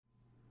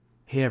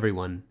Hey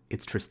everyone,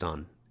 it's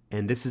Tristan,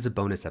 and this is a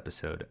bonus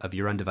episode of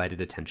Your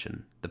Undivided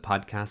Attention, the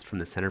podcast from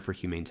the Center for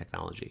Humane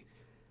Technology.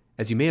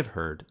 As you may have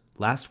heard,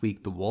 last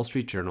week the Wall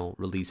Street Journal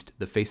released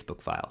the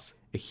Facebook Files,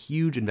 a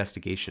huge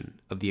investigation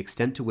of the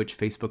extent to which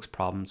Facebook's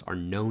problems are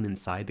known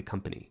inside the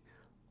company,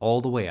 all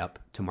the way up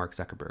to Mark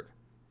Zuckerberg.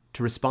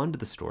 To respond to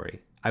the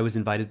story, I was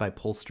invited by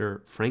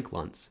pollster Frank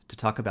Luntz to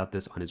talk about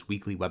this on his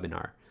weekly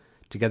webinar,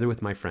 together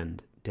with my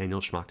friend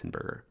Daniel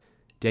Schmachtenberger.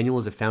 Daniel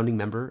is a founding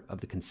member of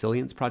the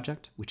Consilience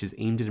Project, which is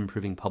aimed at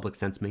improving public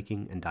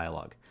sense-making and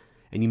dialogue.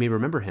 And you may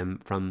remember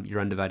him from Your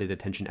Undivided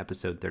Attention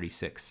episode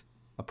 36,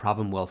 A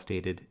Problem Well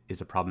Stated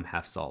is a Problem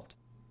Half Solved.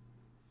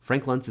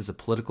 Frank Luntz is a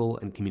political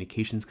and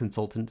communications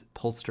consultant,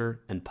 pollster,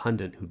 and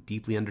pundit who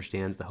deeply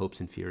understands the hopes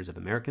and fears of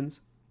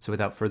Americans. So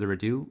without further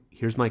ado,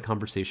 here's my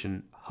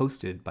conversation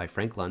hosted by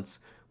Frank Luntz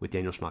with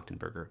Daniel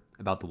Schmachtenberger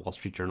about the Wall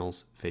Street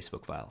Journal's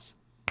Facebook Files.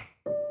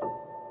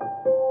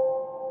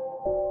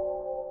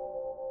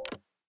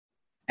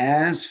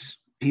 As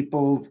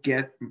people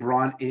get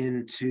brought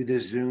into the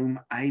Zoom,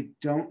 I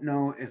don't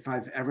know if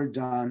I've ever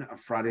done a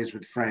Fridays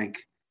with Frank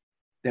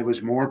that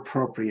was more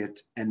appropriate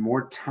and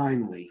more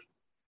timely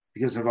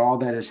because of all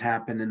that has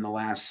happened in the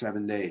last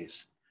 7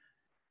 days.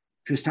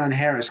 Tristan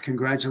Harris,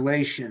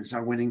 congratulations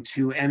on winning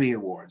 2 Emmy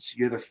Awards.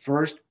 You're the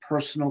first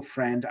personal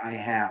friend I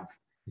have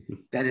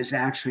that is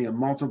actually a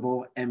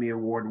multiple Emmy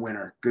Award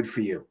winner. Good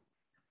for you.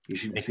 You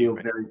should feel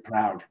very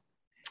proud.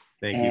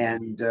 Thank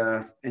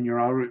you. And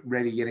you're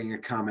already getting a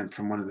comment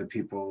from one of the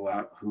people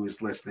who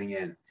is listening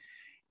in.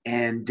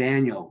 And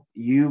Daniel,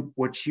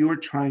 what you're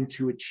trying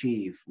to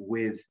achieve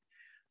with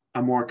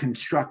a more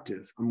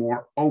constructive, a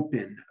more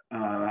open,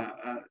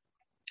 a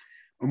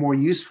more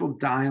useful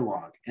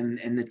dialogue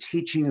and the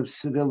teaching of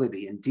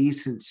civility and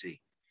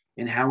decency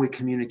in how we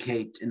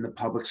communicate in the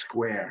public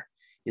square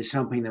is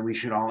something that we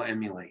should all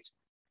emulate.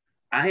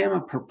 I am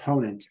a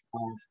proponent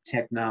of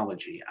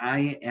technology.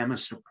 I am a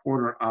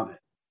supporter of it.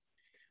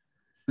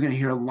 We're going to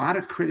hear a lot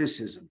of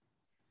criticism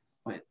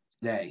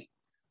today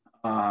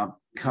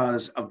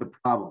because of the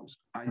problems.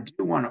 I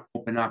do want to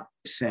open up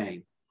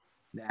saying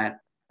that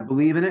I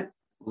believe in it,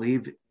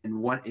 believe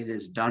in what it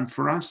has done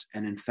for us.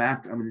 And in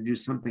fact, I'm going to do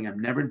something I've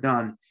never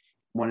done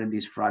one of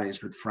these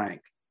Fridays with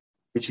Frank,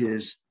 which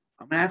is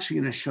I'm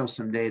actually going to show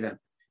some data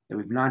that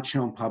we've not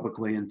shown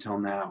publicly until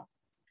now.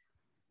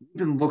 We've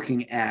been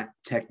looking at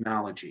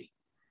technology,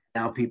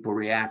 how people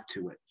react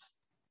to it.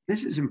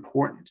 This is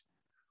important.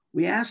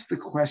 We ask the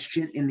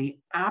question in the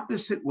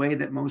opposite way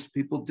that most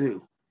people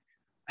do.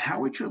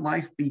 How would your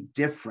life be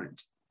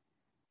different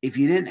if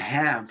you didn't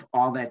have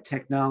all that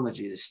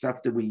technology, the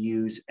stuff that we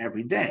use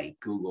every day,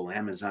 Google,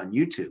 Amazon,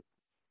 YouTube?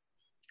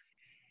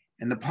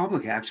 And the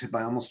public actually,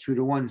 by almost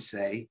 2-to-1,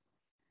 say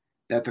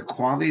that the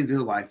quality of your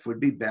life would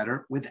be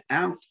better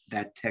without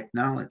that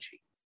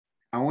technology.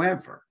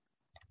 However,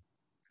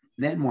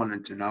 then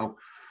wanted to know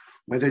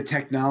whether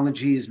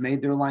technology has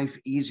made their life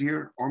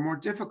easier or more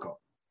difficult.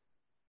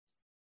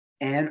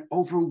 And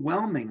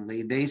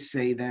overwhelmingly, they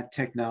say that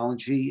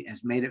technology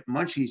has made it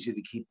much easier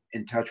to keep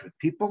in touch with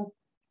people,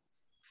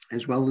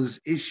 as well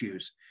as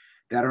issues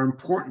that are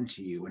important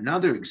to you.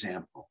 Another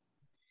example,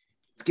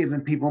 it's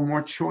given people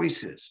more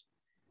choices.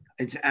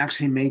 It's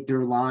actually made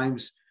their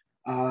lives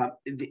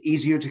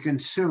easier to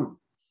consume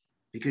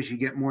because you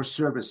get more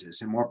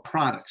services and more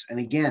products. And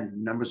again,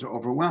 numbers are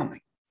overwhelming.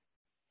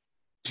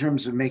 In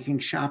terms of making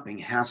shopping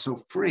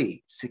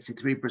hassle-free,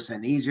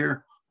 63%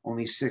 easier,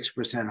 only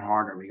 6%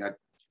 harder. We got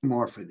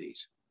more for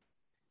these.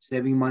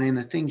 Saving money on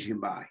the things you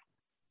buy,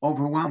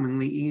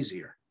 overwhelmingly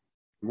easier.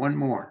 One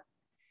more.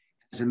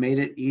 Has it made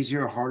it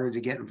easier or harder to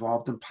get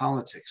involved in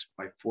politics?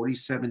 By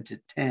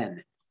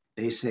 47-10,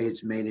 they say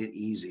it's made it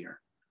easier.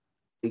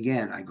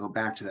 Again, I go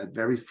back to that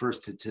very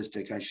first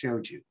statistic I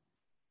showed you.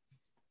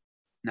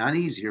 Not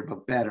easier,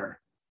 but better.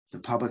 The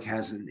public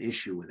has an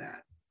issue with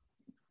that.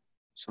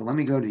 So let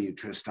me go to you,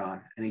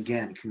 Tristan. And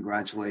again,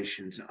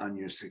 congratulations on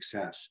your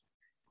success.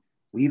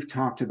 We've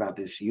talked about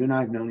this. You and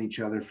I have known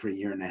each other for 1.5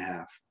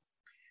 years.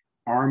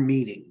 Our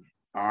meeting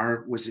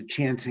was a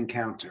chance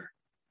encounter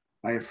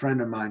by a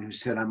friend of mine who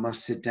said, I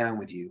must sit down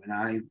with you. And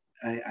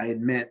I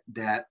admit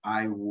that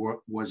I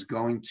was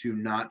going to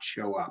not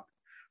show up,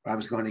 or I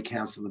was going to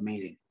cancel the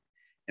meeting.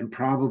 And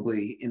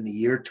probably in the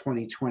year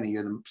 2020,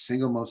 you're the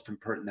single most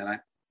important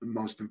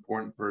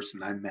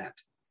person I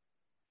met.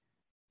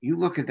 You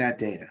look at that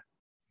data.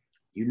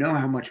 You know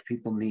how much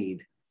people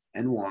need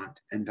and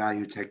want and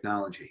value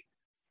technology,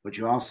 but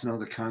you also know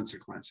the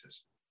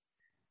consequences.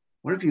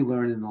 What have you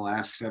learned in the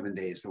last 7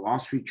 days? The Wall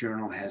Street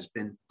Journal has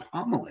been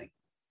pummeling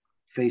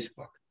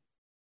Facebook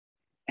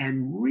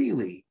and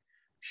really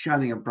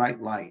shining a bright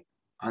light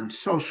on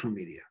social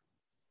media.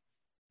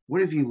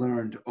 What have you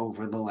learned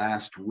over the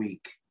last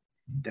week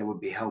that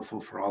would be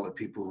helpful for all the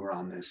people who are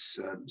on this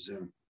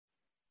Zoom?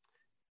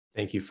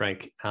 Thank you,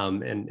 Frank.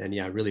 And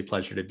yeah, really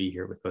pleasure to be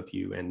here with both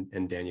you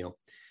and Daniel.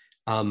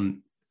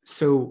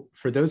 So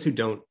for those who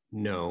don't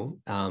know,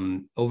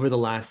 over the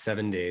last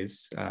 7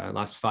 days,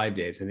 last 5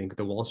 days, I think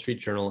the Wall Street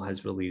Journal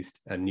has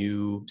released a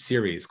new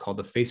series called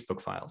the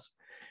Facebook Files.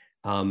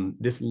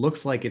 This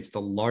looks like it's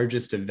the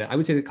largest event. I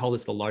would say they call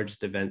this the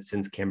largest event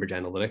since Cambridge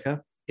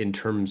Analytica in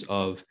terms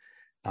of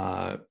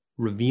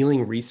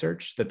revealing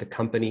research that the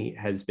company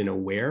has been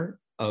aware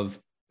of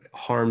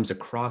harms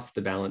across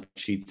the balance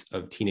sheets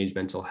of teenage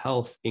mental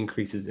health,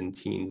 increases in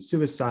teen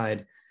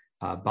suicide,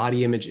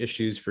 body image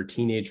issues for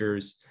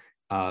teenagers,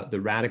 the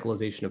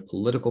radicalization of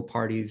political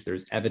parties.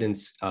 There's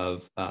evidence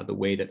of the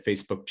way that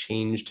Facebook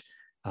changed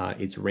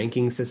its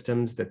ranking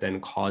systems that then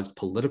caused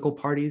political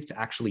parties to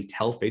actually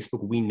tell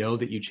Facebook, we know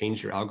that you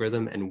changed your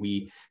algorithm and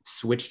we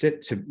switched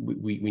it to,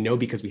 we know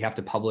because we have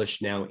to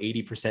publish now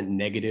 80%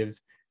 negative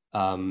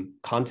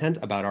content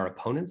about our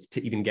opponents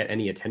to even get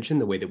any attention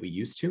the way that we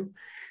used to.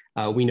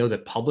 We know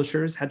that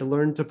publishers had to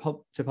learn to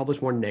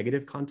publish more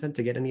negative content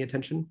to get any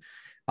attention.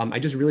 I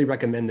just really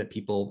recommend that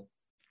people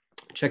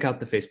check out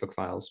the Facebook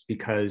files,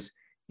 because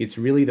it's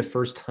really the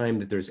first time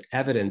that there's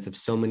evidence of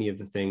so many of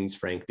the things,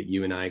 Frank, that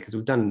you and I, because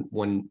we've done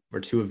one or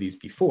two of these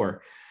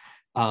before,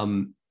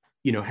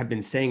 have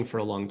been saying for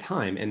a long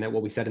time. And that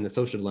what we said in the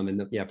Social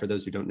Dilemma, and for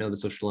those who don't know, the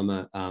Social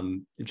Dilemma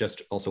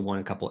just also won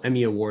a couple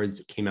Emmy Awards.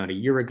 It came out a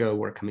year ago.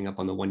 We're coming up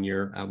on the 1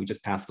 year. We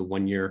just passed the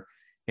 1 year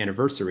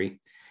anniversary.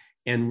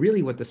 And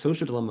really what the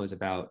Social Dilemma is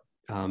about,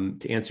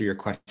 to answer your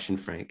question,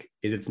 Frank,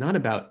 is it's not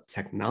about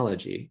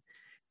technology.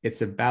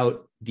 It's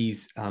about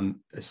these a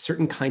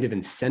certain kind of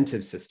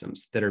incentive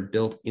systems that are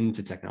built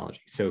into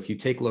technology. So if you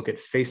take a look at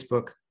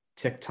Facebook,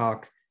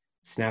 TikTok,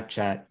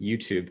 Snapchat,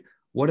 YouTube,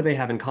 what do they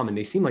have in common?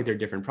 They seem like they're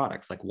different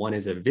products. Like one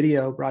is a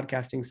video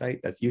broadcasting site,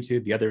 that's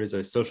YouTube. The other is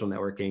a social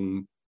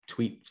networking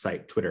tweet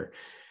site, Twitter.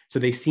 So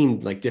they seem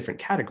like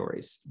different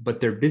categories, but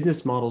their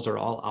business models are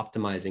all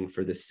optimizing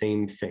for the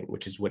same thing,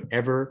 which is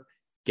whatever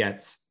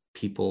gets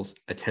people's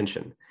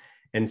attention.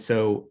 And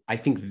so I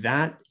think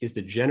that is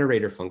the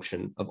generator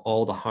function of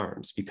all the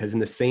harms, because in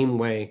the same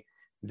way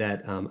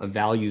that a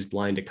values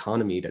blind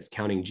economy that's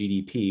counting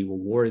GDP, well,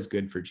 war is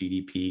good for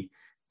GDP,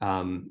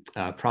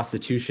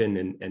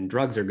 prostitution and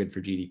drugs are good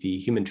for GDP,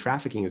 human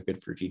trafficking is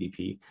good for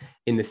GDP.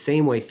 In the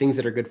same way, things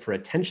that are good for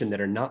attention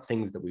that are not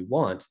things that we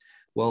want,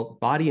 well,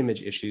 body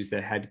image issues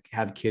that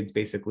have kids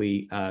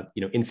basically,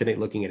 infinite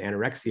looking at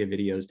anorexia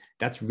videos,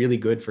 that's really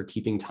good for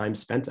keeping time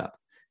spent up.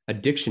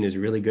 Addiction is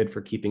really good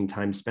for keeping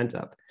time spent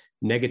up.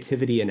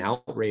 Negativity and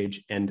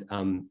outrage and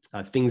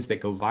things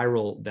that go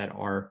viral that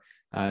are,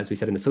 as we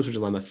said in the Social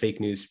Dilemma, fake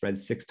news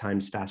spreads 6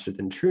 times faster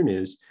than true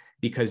news,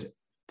 because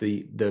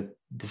the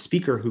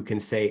speaker who can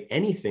say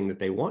anything that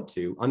they want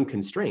to,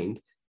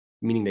 unconstrained,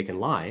 meaning they can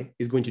lie,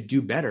 is going to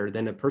do better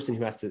than a person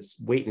who has to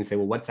wait and say,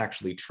 well, what's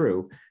actually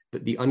true?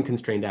 But the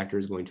unconstrained actor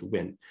is going to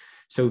win.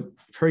 So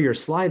per your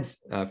slides,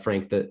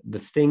 Frank, the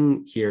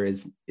thing here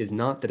is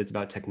not that it's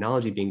about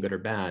technology being good or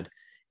bad.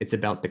 It's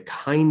about the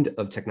kind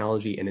of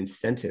technology and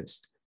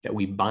incentives that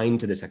we bind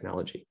to the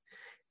technology.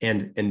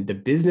 And the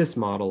business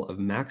model of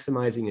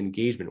maximizing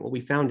engagement, what we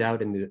found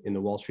out in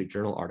the Wall Street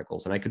Journal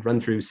articles, and I could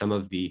run through some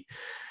of the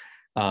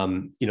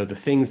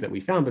things that we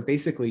found, but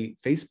basically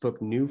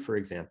Facebook knew, for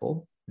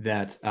example,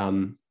 that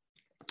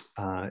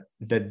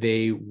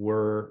they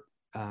were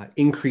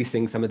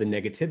increasing some of the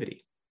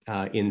negativity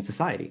in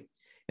society.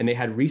 And they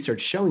had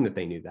research showing that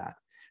they knew that.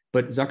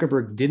 But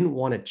Zuckerberg didn't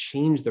want to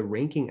change the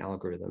ranking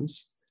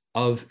algorithms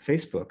of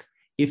Facebook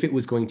if it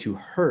was going to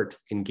hurt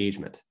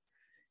engagement.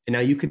 And now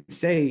you could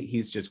say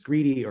he's just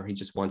greedy, or he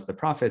just wants the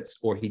profits,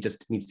 or he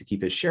just needs to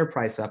keep his share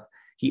price up.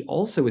 He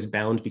also is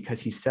bound because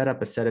he set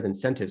up a set of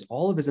incentives.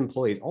 All of his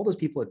employees, all those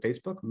people at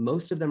Facebook,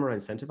 most of them are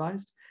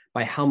incentivized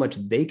by how much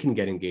they can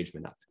get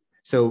engagement up.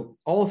 So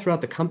all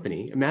throughout the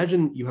company,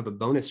 imagine you have a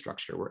bonus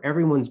structure where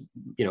everyone's,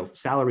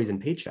 salaries and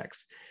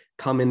paychecks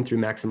come in through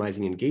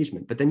maximizing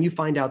engagement. But then you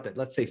find out that,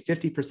 let's say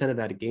 50% of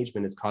that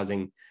engagement is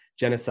causing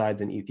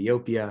genocides in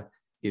Ethiopia,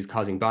 is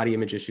causing body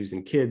image issues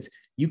in kids.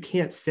 You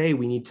can't say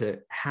we need to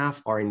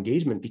half our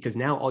engagement, because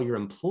now all your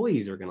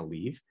employees are going to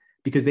leave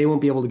because they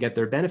won't be able to get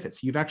their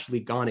benefits. You've actually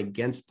gone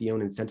against the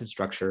own incentive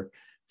structure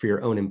for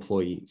your own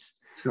employees.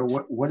 So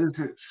what is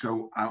it?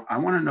 So I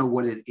want to know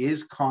what it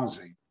is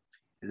causing.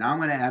 And now I'm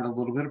going to add a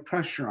little bit of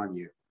pressure on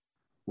you,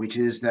 which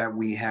is that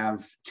we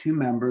have 2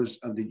 members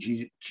of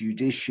the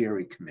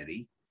Judiciary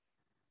Committee.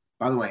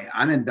 By the way,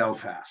 I'm in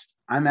Belfast.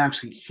 I'm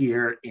actually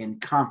here in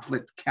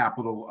conflict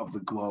capital of the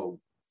globe.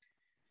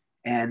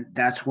 And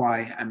that's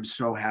why I'm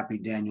so happy,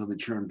 Daniel,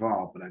 that you're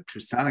involved. But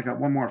Tristan, I got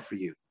one more for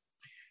you.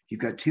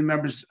 You've got 2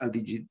 members of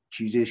the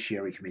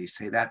Judiciary Committee.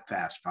 Say that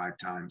fast 5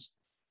 times.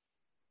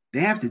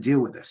 They have to deal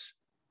with this.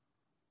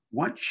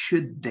 What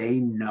should they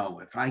know?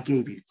 If I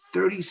gave you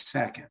 30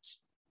 seconds,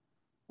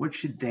 what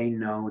should they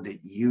know that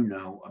you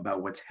know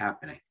about what's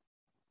happening?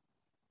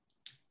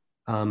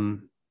 Well,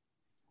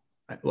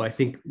 I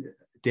think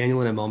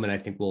Daniel, in a moment, I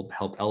think will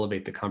help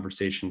elevate the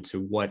conversation to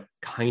what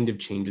kind of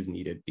change is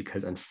needed.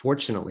 Because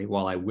unfortunately,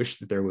 while I wish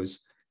that there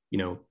was,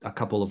 a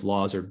couple of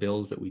laws or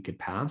bills that we could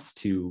pass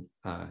to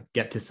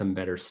get to some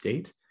better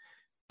state,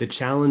 the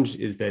challenge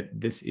is that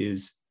this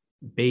is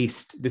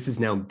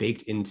now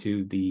baked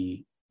into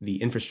the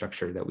the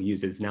infrastructure that we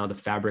use. Is now the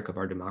fabric of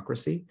our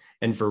democracy.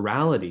 And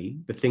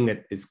virality, the thing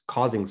that is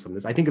causing some of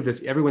this, I think of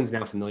this, everyone's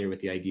now familiar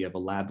with the idea of a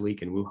lab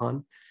leak in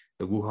Wuhan,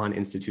 the Wuhan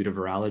Institute of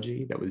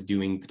Virology that was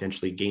doing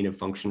potentially gain of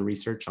function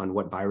research on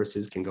what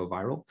viruses can go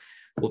viral.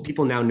 Well,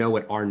 people now know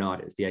what R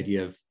naught is, the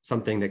idea of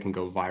something that can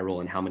go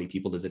viral and how many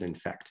people does it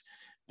infect.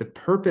 The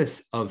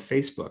purpose of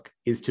Facebook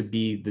is to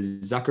be the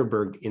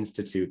Zuckerberg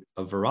Institute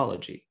of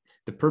Virology.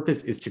 The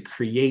purpose is to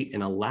create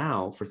and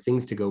allow for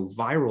things to go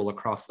viral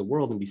across the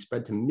world and be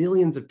spread to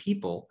millions of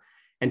people,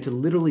 and to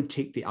literally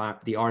take the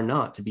R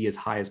naught to be as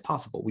high as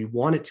possible. We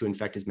want it to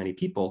infect as many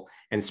people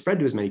and spread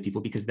to as many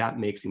people because that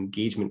makes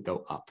engagement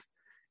go up.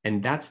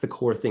 And that's the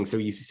core thing. So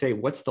if you say,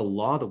 what's the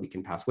law that we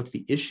can pass? What's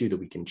the issue that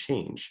we can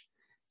change?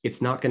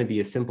 It's not going to be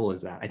as simple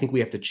as that. I think we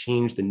have to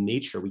change the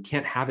nature. We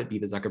can't have it be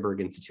the Zuckerberg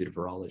Institute of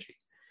Virology.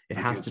 It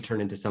has to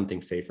turn into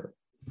something safer.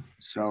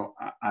 So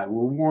I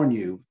will warn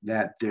you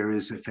that there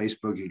is a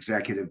Facebook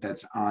executive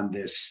that's on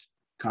this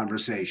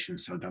conversation.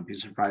 So don't be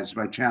surprised if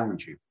I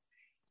challenge you.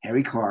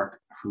 Harry Clark,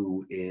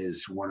 who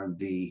is one of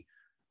the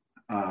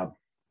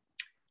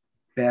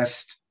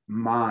best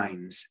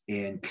minds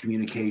in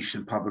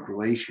communication, public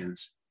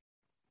relations,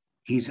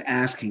 he's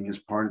asking as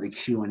part of the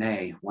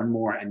Q&A, one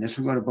more, and this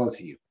will go to both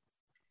of you.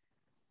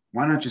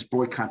 Why not just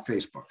boycott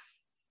Facebook?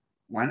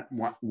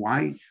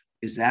 Why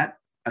is that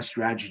a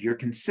strategy you're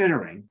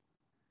considering?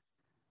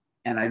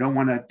 And I don't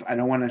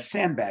want to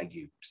sandbag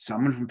you.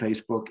 Someone from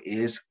Facebook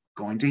is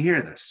going to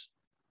hear this.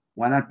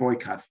 Why not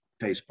boycott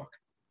Facebook?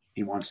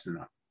 He wants to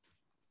know.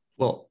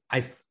 Well,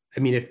 I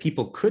mean, if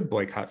people could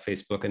boycott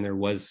Facebook and there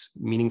was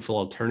meaningful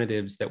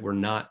alternatives that were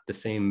not the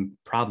same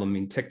problem, I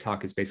mean,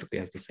 TikTok basically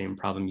has the same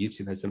problem.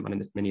 YouTube has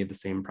many of the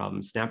same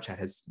problems. Snapchat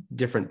has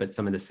different, but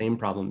some of the same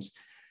problems.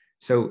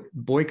 So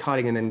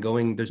boycotting and then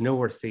going, there's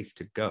nowhere safe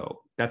to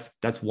go.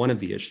 That's one of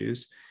the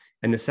issues.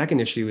 And the second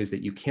issue is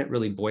that you can't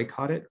really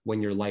boycott it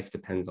when your life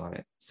depends on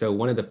it. So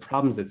one of the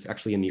problems that's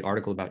actually in the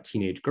article about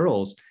teenage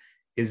girls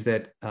is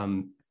that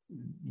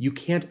you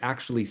can't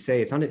actually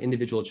say, it's not an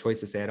individual choice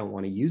to say, I don't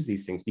want to use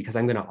these things because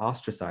I'm going to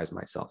ostracize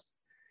myself.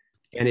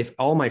 And if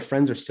all my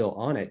friends are still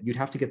on it, you'd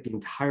have to get the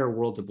entire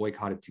world to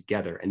boycott it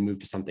together and move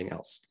to something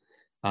else.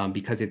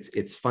 Because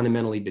it's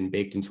fundamentally been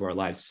baked into our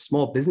lives.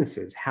 Small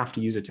businesses have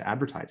to use it to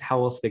advertise.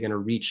 How else are they going to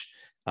reach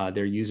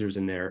their users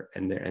and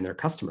their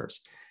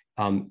customers?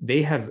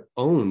 They have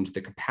owned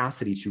the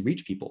capacity to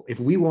reach people. If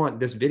we want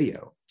this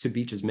video to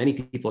reach as many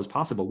people as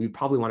possible, we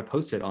probably want to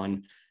post it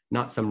on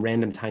not some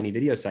random tiny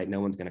video site no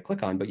one's going to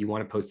click on, but you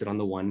want to post it on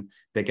the one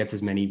that gets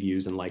as many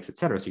views and likes, et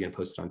cetera. So you're going to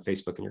post it on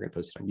Facebook and you're going to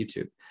post it on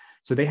YouTube.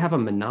 So they have a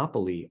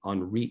monopoly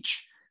on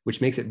reach, which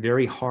makes it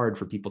very hard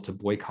for people to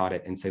boycott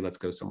it and say, let's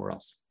go somewhere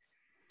else.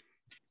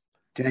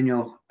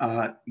 Daniel,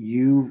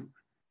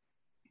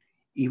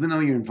 even though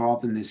you're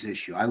involved in this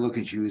issue, I look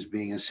at you as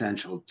being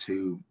essential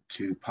to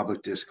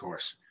public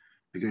discourse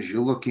because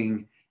you're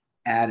looking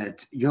at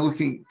it. You're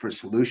looking for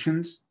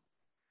solutions.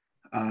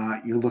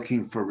 You're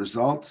looking for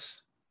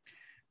results.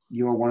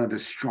 You're one of the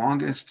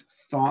strongest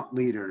thought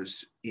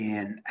leaders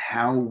in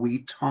how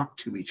we talk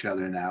to each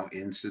other now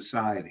in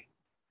society.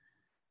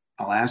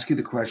 I'll ask you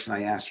the question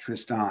I asked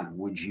Tristan.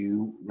 Would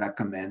you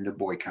recommend a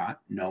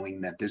boycott, knowing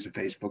that there's a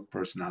Facebook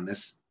person on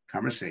this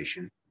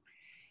conversation?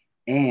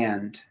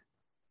 And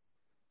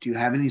do you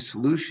have any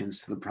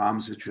solutions to the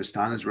problems that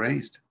Tristan has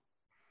raised?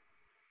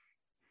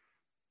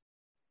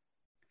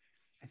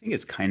 I think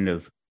it's kind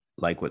of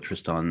like what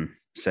Tristan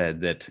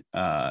said, that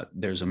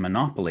there's a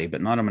monopoly,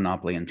 but not a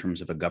monopoly in terms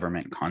of a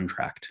government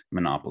contract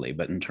monopoly,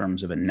 but in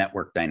terms of a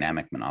network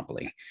dynamic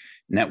monopoly.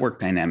 Network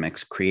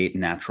dynamics create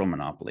natural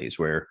monopolies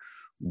where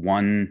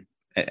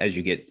as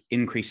you get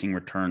increasing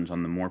returns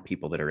on the more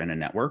people that are in a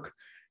network,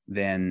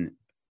 then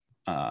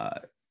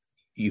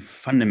you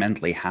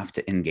fundamentally have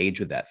to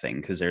engage with that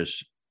thing because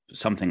there's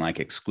something like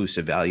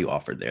exclusive value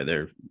offered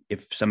there.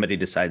 If somebody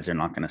decides they're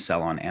not going to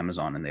sell on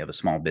Amazon and they have a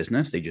small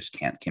business, they just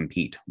can't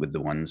compete with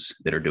the ones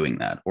that are doing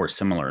that. Or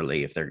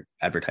similarly, if they're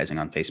advertising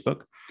on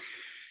Facebook.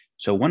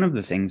 So one of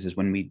the things is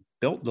when we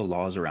built the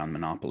laws around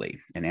monopoly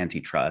and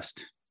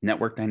antitrust,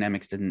 network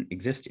dynamics didn't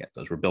exist yet.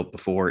 Those were built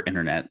before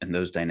internet and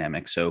those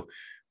dynamics. So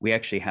we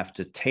actually have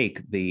to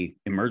take the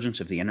emergence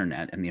of the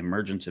internet and the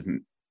emergence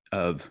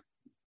of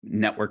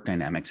network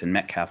dynamics and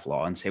Metcalfe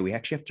law and say we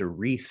actually have to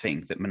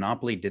rethink that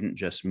monopoly didn't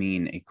just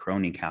mean a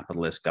crony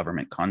capitalist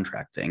government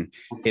contract thing.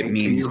 Okay, it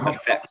means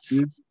effects.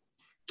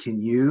 Can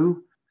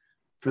you,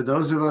 for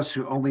those of us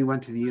who only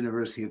went to the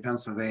University of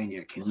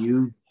Pennsylvania, can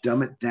you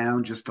dumb it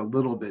down just a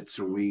little bit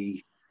so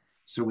we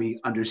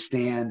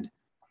understand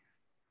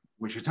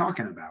what you're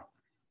talking about?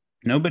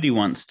 Nobody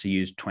wants to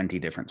use 20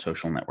 different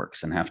social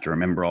networks and have to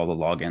remember all the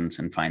logins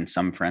and find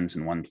some friends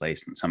in one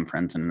place and some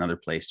friends in another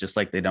place, just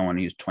like they don't want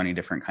to use 20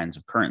 different kinds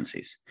of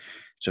currencies.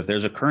 So if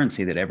there's a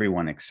currency that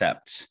everyone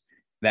accepts,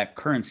 that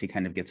currency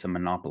kind of gets a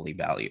monopoly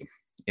value.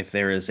 If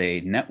there is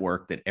a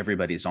network that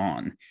everybody's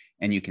on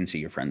and you can see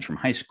your friends from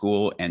high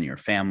school and your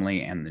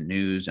family and the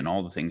news and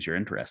all the things you're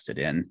interested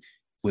in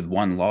with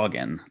one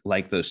login,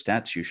 like those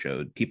stats you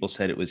showed, people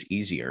said it was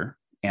easier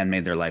and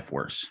made their life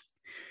worse.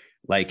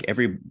 Like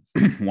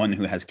everyone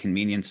who has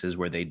conveniences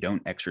where they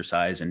don't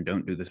exercise and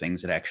don't do the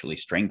things that actually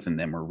strengthen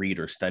them or read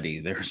or study,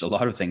 there's a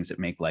lot of things that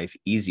make life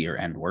easier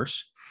and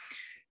worse.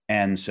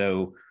 And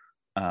so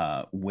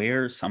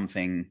where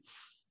something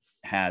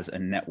has a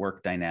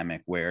network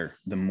dynamic where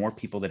the more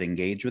people that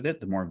engage with it,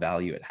 the more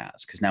value it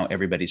has, because now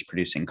everybody's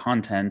producing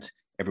content.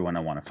 Everyone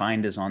I want to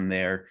find is on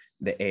there.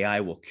 The AI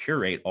will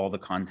curate all the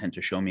content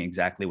to show me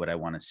exactly what I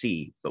want to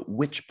see, but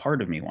which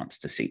part of me wants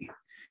to see?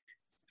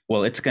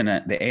 Well,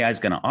 the AI is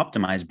going to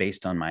optimize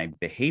based on my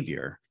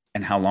behavior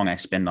and how long I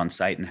spend on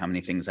site and how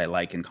many things I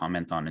like and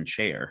comment on and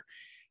share.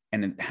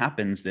 And it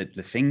happens that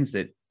the things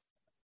that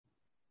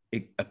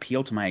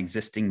appeal to my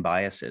existing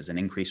biases and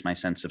increase my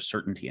sense of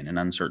certainty in an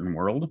uncertain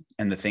world,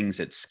 and the things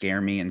that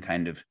scare me and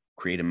kind of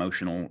create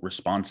emotional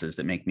responses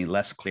that make me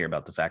less clear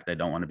about the fact I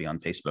don't want to be on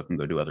Facebook and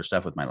go do other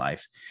stuff with my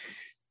life,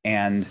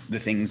 and the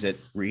things that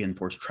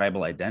reinforce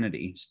tribal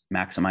identity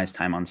maximize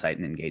time on site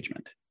and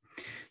engagement.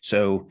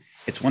 So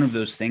it's one of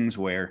those things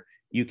where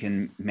you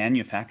can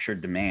manufacture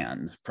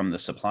demand from the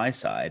supply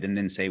side and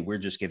then say, we're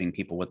just giving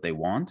people what they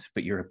want,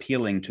 but you're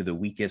appealing to the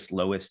weakest,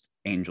 lowest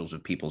angels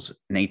of people's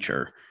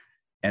nature,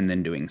 and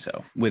then doing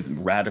so with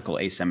radical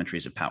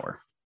asymmetries of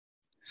power.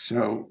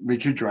 So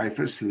Richard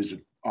Dreyfuss, who's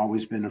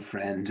always been a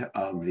friend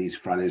of these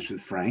Fridays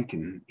with Frank,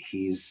 and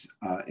he's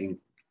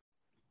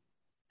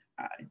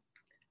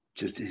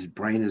just, his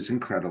brain is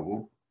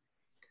incredible.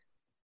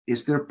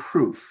 Is there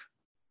proof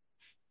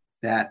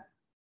that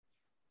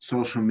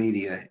social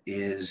media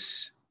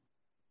is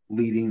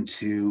leading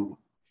to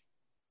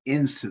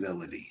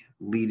incivility,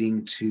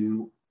 leading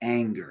to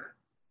anger?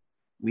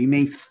 We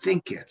may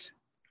think it,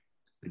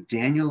 but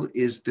Daniel,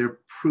 is there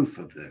proof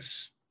of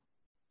this?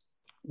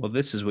 Well,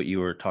 this is what you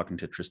were talking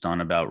to Tristan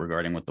about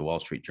regarding what the Wall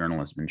Street Journal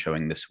has been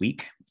showing this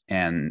week.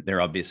 And there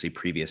are obviously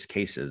previous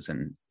cases,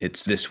 and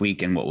it's this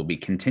week, and what will be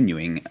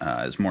continuing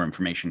as more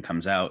information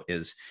comes out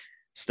is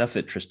stuff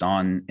that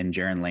Tristan and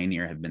Jaron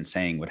Lanier have been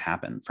saying would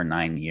happen for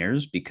 9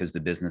 years because the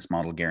business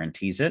model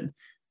guarantees it.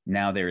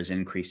 Now there is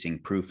increasing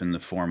proof in the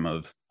form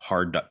of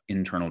hard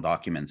internal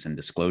documents and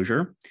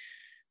disclosure.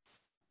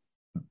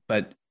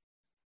 But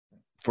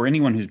for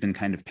anyone who's been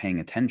kind of paying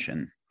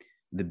attention,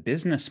 the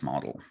business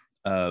model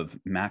of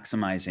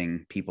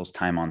maximizing people's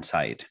time on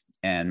site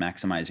and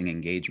maximizing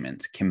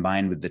engagement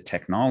combined with the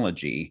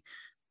technology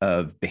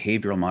of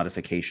behavioral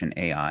modification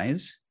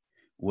AIs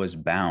was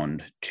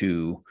bound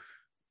to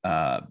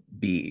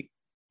be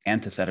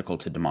antithetical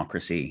to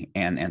democracy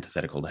and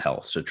antithetical to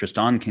health. So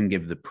Tristan can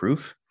give the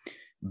proof,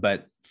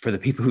 but for the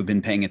people who've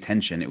been paying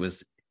attention,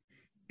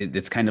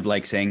 it's kind of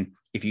like saying,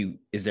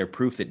 is there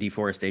proof that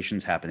deforestation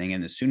is happening?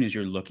 And as soon as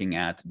you're looking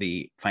at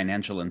the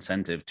financial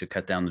incentive to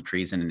cut down the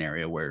trees in an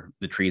area where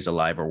the trees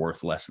alive are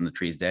worth less than the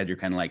trees dead, you're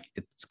kind of like,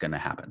 it's going to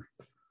happen.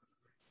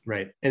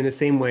 Right. In the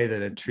same way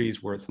that a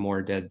tree's worth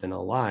more dead than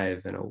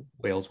alive and a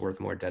whale's worth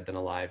more dead than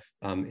alive.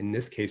 In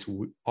this case,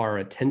 our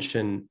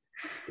attention,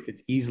 if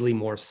it's easily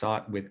more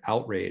sought with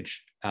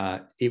outrage,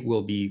 that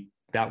will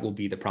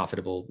be the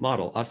profitable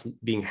model. Us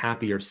being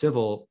happy or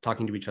civil,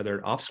 talking to each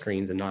other off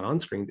screens and not on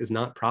screens is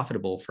not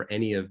profitable for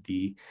any of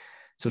the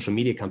social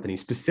media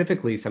companies,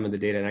 specifically some of the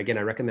data. And again,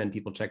 I recommend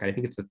people check out, I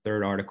think it's the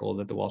third article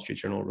that the Wall Street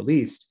Journal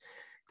released.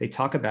 They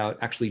talk about,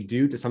 actually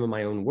due to some of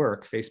my own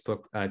work, Facebook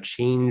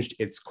changed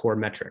its core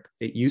metric.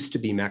 It used to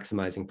be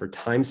maximizing for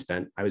time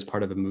spent. I was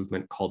part of a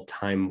movement called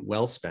Time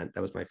Well Spent.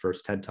 That was my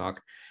first TED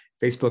Talk.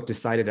 Facebook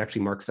decided,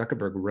 actually Mark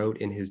Zuckerberg wrote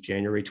in his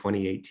January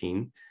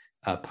 2018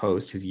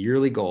 post, his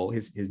yearly goal,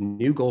 his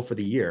new goal for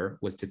the year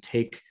was to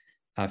take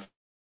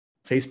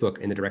Facebook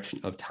in the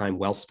direction of time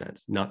well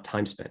spent, not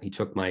time spent. He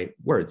took my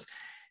words.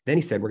 Then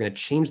he said, we're going to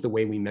change the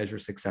way we measure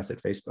success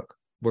at Facebook.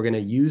 We're going to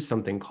use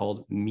something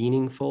called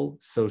meaningful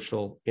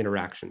social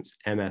interactions,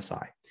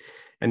 MSI.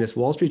 And this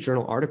Wall Street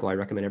Journal article, I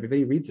recommend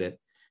everybody reads it,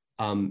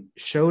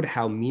 showed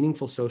how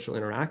meaningful social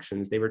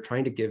interactions, they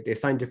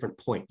assigned different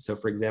points. So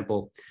for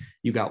example,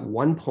 you got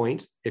 1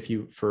 point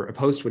for a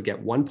post would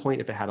get 1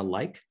 point if it had a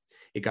like.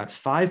 It got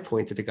 5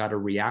 points if it got a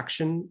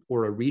reaction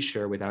or a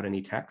reshare without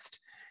any text.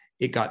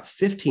 It got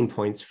 15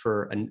 points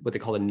for what they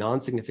call a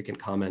non-significant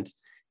comment.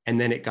 And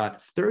then it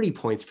got 30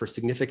 points for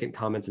significant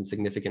comments and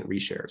significant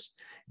reshares.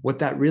 What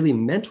that really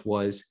meant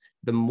was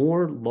the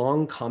more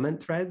long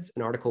comment threads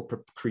an article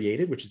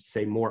created, which is to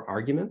say more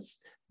arguments,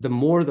 the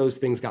more those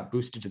things got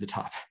boosted to the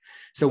top.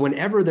 So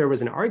whenever there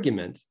was an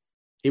argument,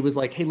 it was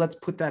like, hey, let's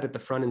put that at the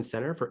front and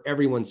center for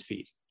everyone's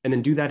feed, and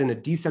then do that in a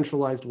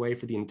decentralized way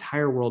for the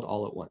entire world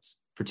all at once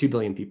for 2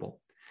 billion people.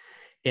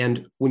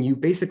 And when you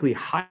basically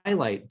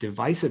highlight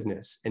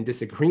divisiveness and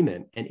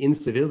disagreement and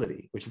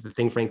incivility, which is the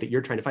thing, Frank, that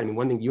you're trying to find. I mean,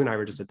 one thing, you and I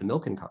were just at the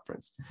Milken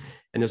conference,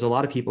 and there's a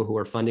lot of people who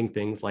are funding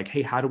things like,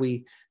 hey, how do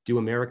we do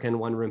America in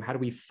one room? How do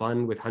we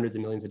fund with hundreds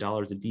of millions of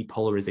dollars of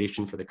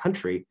depolarization for the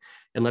country?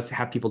 And let's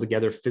have people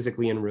together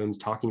physically in rooms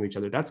talking to each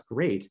other. That's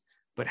great.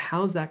 But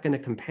how's that going to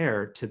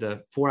compare to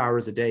the 4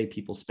 hours a day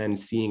people spend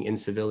seeing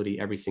incivility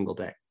every single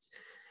day?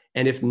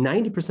 And if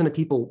 90% of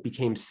people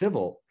became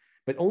civil,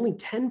 but only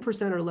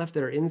 10% are left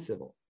that are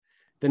incivil,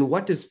 then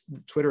what does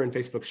Twitter and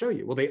Facebook show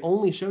you? Well, they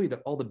only show you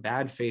that all the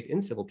bad faith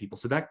incivil people.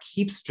 So that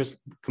keeps just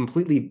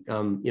completely,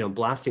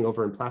 blasting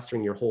over and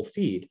plastering your whole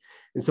feed.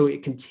 And so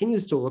it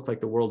continues to look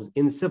like the world is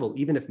incivil,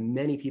 even if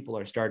many people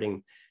are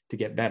starting to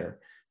get better.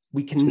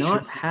 We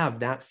cannot have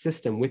that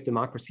system with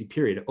democracy,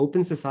 period.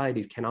 Open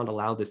societies cannot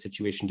allow this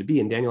situation to be.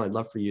 And Daniel, I'd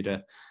love for you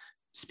to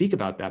speak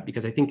about that,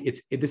 because I think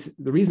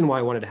the reason why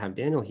I wanted to have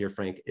Daniel here,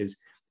 Frank, is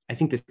I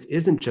think this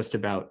isn't just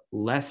about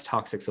less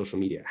toxic social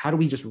media. How do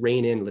we just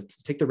rein in?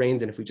 Let's take the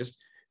reins, and if we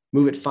just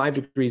move it 5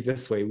 degrees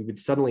this way, we would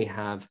suddenly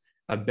have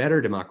a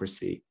better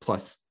democracy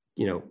plus,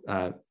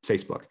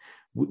 Facebook.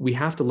 We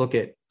have to look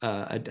at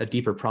a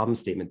deeper problem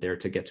statement there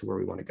to get to where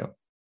we want to go.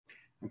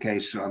 Okay,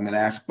 so I'm going to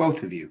ask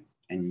both of you,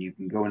 and you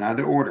can go in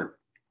either order.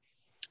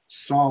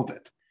 Solve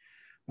it.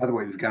 By the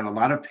way, we've got a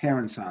lot of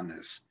parents on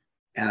this,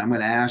 and I'm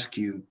going to ask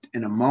you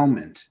in a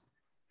moment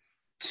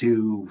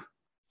to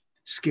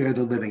scare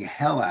the living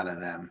hell out of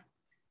them.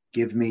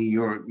 Give me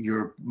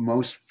your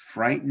most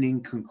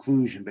frightening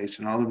conclusion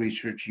based on all the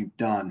research you've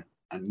done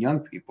on young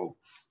people.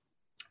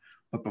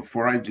 But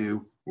before I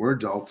do, we're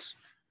adults.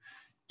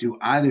 Do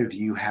either of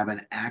you have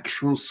an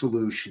actual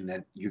solution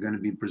that you're going to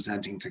be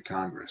presenting to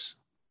Congress?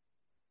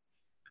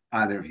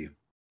 Either of you.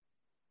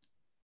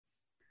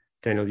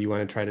 Daniel, do you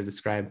want to try to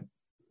describe?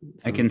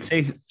 I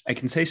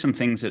can say some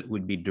things that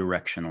would be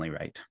directionally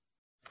right.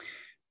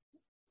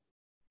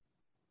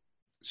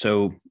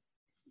 So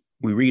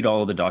we read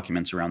all of the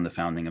documents around the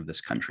founding of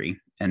this country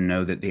and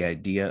know that the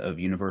idea of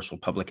universal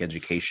public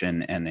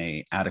education and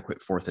an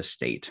adequate fourth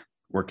estate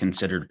were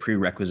considered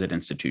prerequisite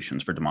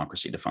institutions for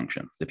democracy to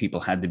function. The people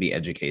had to be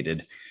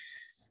educated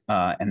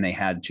and they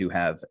had to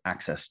have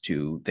access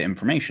to the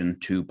information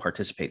to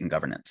participate in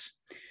governance.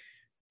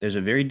 There's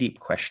a very deep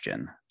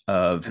question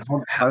of—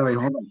 By the way,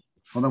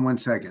 hold on 1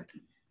 second.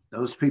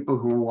 Those people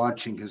who are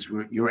watching, because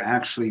we're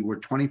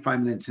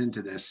 25 minutes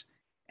into this,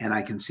 and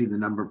I can see the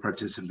number of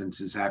participants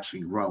is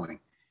actually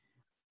growing.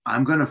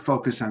 I'm going to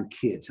focus on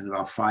kids in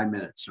about 5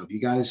 minutes. So if you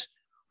guys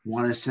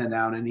want to send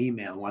out an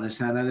email, want to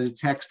send out a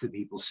text to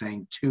people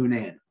saying tune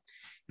in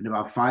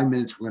about 5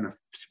 minutes, we're going to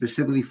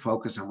specifically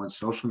focus on what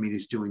social media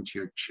is doing to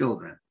your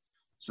children.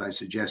 So I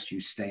suggest you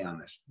stay on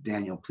this.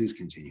 Daniel, please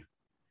continue.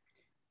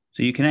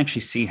 So you can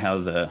actually see how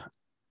the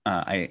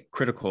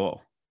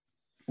critical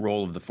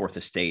role of the fourth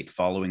estate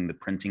following the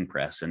printing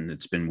press, and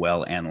it's been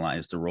well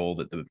analyzed, the role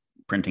that the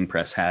printing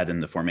press had in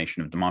the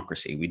formation of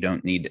democracy. We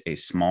don't need a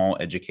small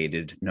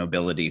educated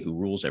nobility who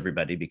rules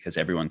everybody, because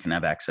everyone can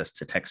have access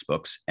to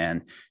textbooks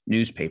and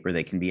newspaper.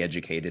 They can be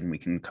educated and we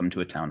can come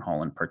to a town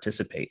hall and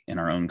participate in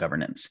our own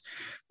governance.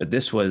 But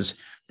this was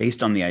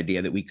based on the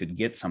idea that we could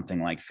get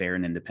something like fair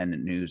and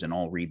independent news and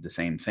all read the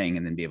same thing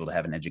and then be able to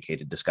have an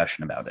educated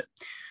discussion about it.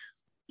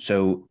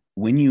 So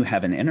when you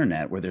have an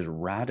internet where there's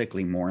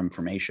radically more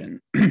information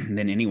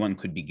than anyone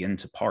could begin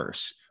to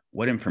parse,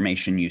 what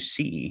information you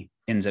see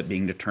ends up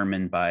being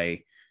determined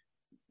by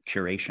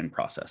curation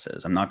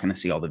processes. I'm not going to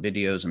see all the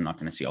videos. I'm not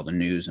going to see all the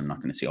news. I'm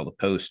not going to see all the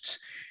posts.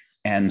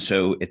 And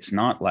so it's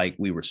not like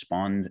we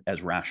respond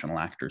as rational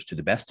actors to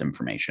the best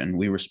information.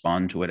 We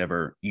respond to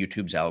whatever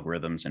YouTube's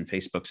algorithms and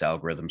Facebook's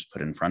algorithms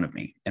put in front of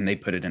me. And they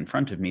put it in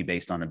front of me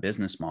based on a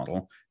business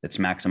model that's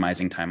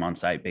maximizing time on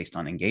site based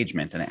on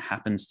engagement. And it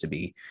happens to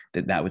be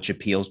that which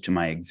appeals to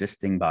my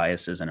existing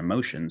biases and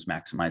emotions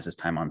maximizes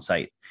time on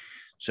site.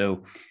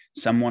 So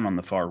someone on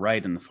the far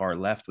right and the far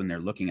left, when they're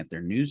looking at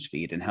their news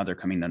feed and how they're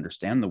coming to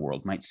understand the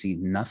world, might see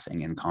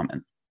nothing in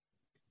common.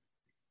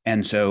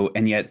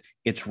 And yet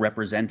it's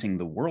representing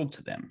the world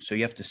to them. So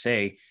you have to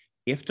say,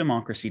 if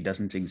democracy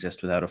doesn't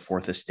exist without a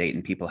fourth estate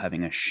and people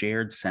having a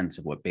shared sense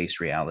of what base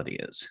reality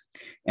is,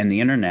 and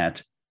the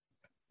internet,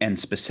 and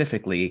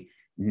specifically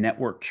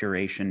network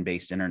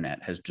curation-based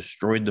internet, has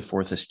destroyed the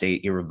fourth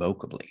estate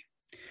irrevocably,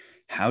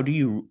 how do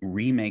you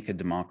remake a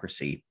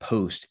democracy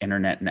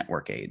post-internet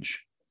network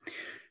age?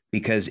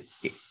 Because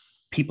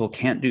people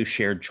can't do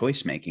shared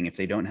choice making if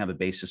they don't have a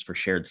basis for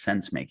shared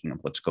sense making of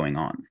what's going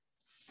on.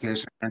 Okay,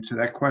 so answer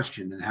that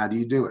question. Then how do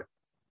you do it?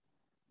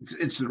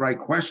 It's the right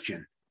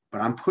question,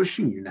 but I'm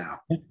pushing you now.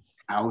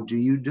 How do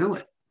you do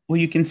it? Well,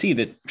 you can see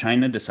that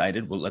China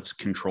decided, well, let's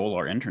control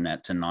our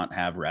internet to not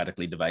have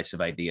radically divisive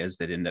ideas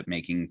that end up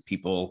making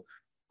people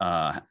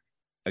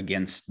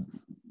against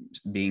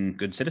being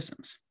good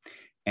citizens.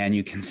 And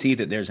you can see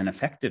that there's an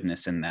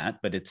effectiveness in that,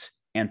 but it's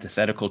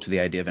antithetical to the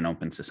idea of an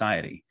open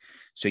society.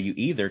 So you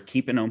either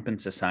keep an open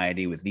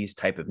society with these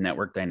type of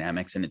network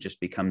dynamics and it just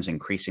becomes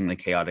increasingly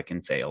chaotic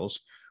and fails,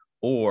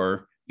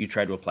 or you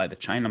try to apply the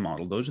China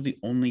model. Those are the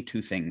only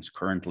two things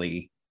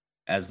currently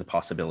as the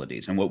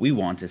possibilities. And what we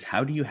want is,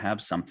 how do you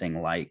have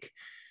something like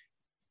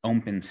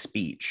open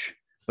speech,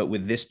 but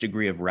with this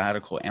degree of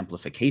radical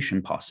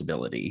amplification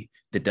possibility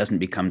that doesn't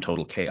become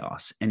total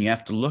chaos? And you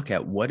have to look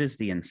at what is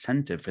the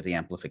incentive for the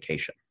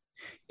amplification.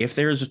 If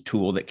there is a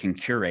tool that can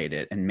curate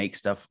it and make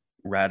stuff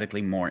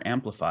radically more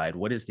amplified,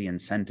 what is the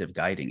incentive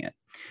guiding it?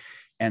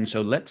 And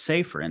so let's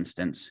say, for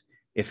instance,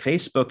 if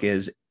Facebook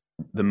is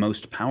the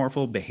most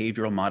powerful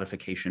behavioral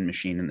modification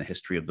machine in the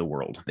history of the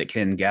world that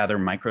can gather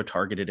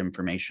micro-targeted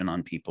information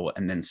on people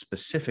and then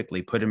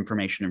specifically put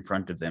information in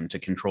front of them to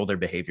control their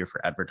behavior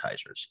for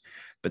advertisers.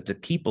 But the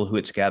people who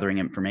it's gathering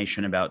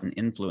information about and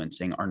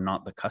influencing are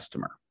not the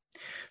customer,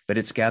 but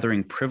it's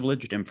gathering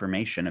privileged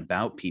information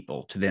about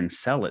people to then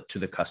sell it to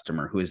the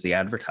customer, who is the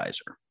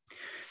advertiser.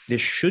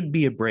 This should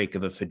be a break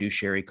of a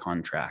fiduciary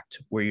contract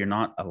where you're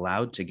not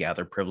allowed to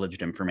gather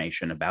privileged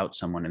information about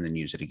someone and then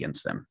use it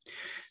against them.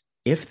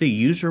 If the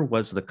user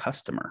was the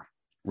customer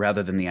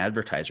rather than the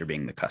advertiser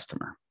being the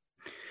customer,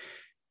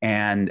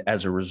 and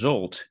as a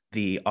result,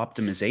 the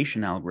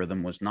optimization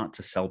algorithm was not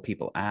to sell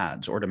people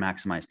ads or to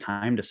maximize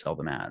time to sell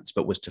them ads,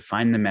 but was to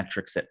find the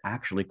metrics that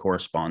actually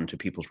correspond to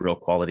people's real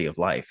quality of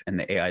life, and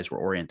the AIs were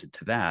oriented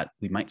to that,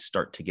 we might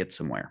start to get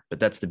somewhere. But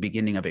that's the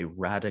beginning of a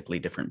radically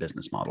different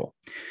business model.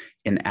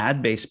 An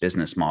ad-based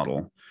business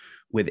model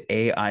with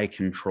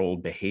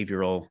AI-controlled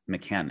behavioral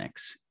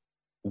mechanics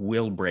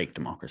will break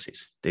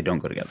democracies. They don't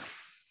go together.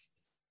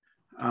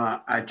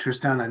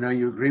 Tristan, I know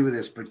you agree with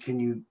this, but can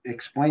you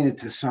explain it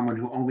to someone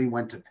who only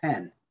went to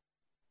Penn?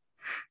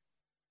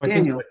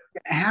 Daniel,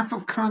 half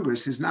of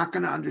Congress is not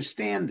going to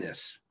understand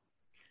this.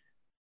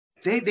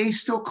 They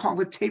still call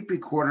a tape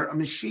recorder a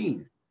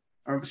machine,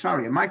 or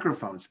sorry, a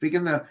microphone.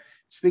 Speaking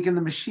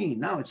the machine.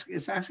 No,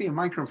 it's actually a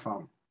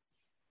microphone.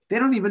 They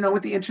don't even know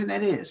what the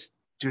internet is.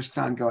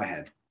 Tristan, go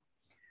ahead.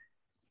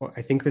 Well,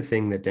 I think the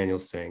thing that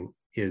Daniel's saying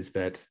is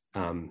that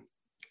an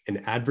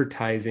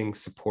advertising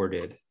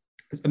supported.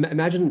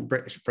 Imagine,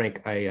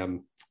 Frank,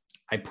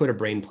 I put a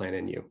brain plan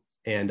in you,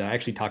 and I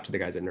actually talked to the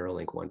guys at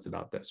Neuralink once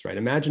about this, right?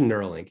 Imagine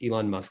Neuralink,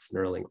 Elon Musk's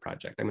Neuralink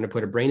project. I'm going to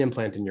put a brain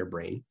implant in your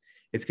brain.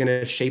 It's going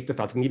to shape the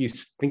thoughts, it's going to give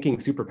you thinking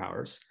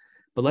superpowers.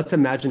 But let's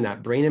imagine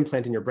that brain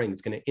implant in your brain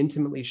is going to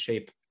intimately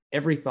shape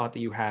every thought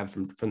that you have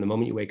from the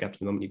moment you wake up to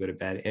the moment you go to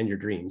bed and your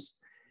dreams,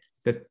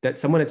 that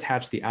someone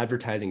attached the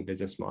advertising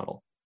business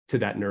model to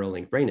that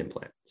Neuralink brain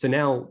implant. So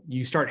now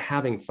you start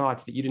having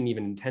thoughts that you didn't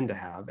even intend to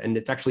have, and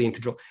it's actually in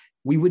control.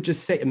 We would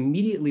just say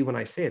immediately when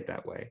I say it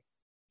that way,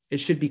 it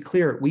should be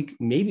clear,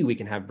 maybe we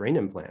can have brain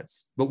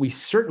implants, but we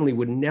certainly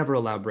would never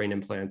allow brain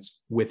implants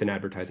with an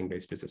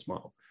advertising-based business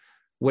model.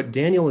 What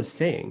Daniel is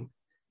saying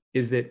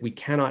is that we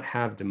cannot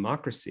have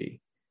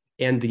democracy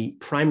and the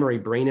primary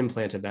brain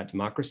implant of that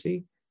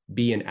democracy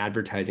be an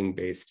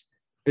advertising-based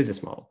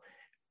business model.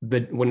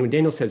 But when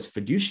Daniel says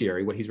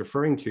fiduciary, what he's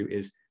referring to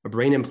is a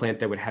brain implant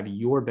that would have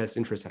your best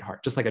interests at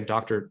heart, just like a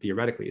doctor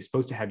theoretically is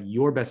supposed to have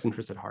your best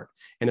interests at heart.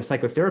 And a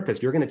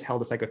psychotherapist, you're going to tell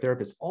the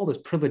psychotherapist all this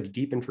privileged,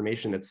 deep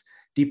information that's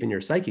deep in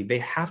your psyche. They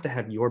have to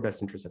have your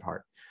best interests at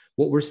heart.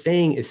 What we're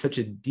saying is such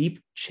a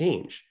deep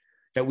change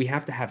that we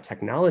have to have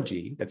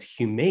technology that's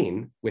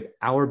humane with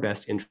our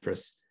best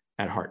interests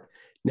at heart.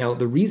 Now,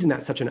 the reason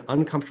that's such an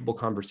uncomfortable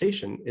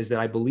conversation is that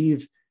I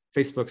believe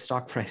Facebook's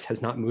stock price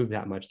has not moved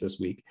that much this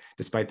week,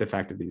 despite the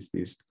fact of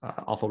these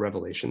awful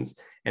revelations.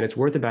 And it's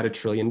worth about $1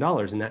 trillion.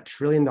 And that $1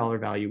 trillion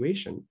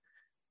valuation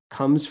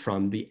comes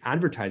from the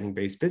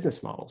advertising-based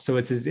business model. So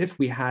it's as if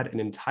we had an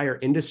entire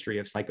industry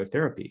of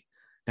psychotherapy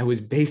that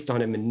was based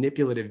on a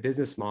manipulative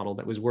business model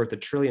that was worth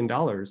 $1 trillion.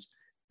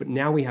 But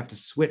now we have to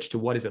switch to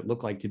what does it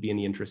look like to be in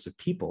the interests of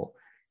people?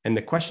 And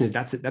the question is,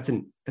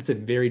 that's a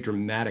very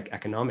dramatic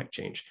economic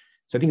change.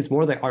 So I think it's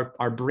more that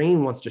our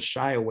brain wants to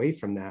shy away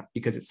from that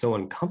because it's so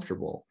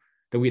uncomfortable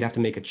that we'd have to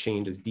make a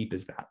change as deep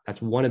as that.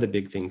 That's one of the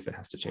big things that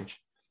has to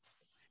change.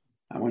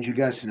 I want you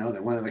guys to know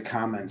that one of the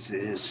comments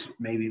is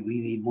maybe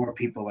we need more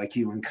people like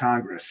you in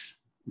Congress,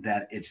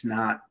 that it's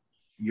not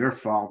your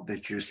fault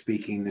that you're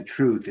speaking the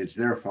truth. It's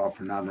their fault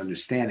for not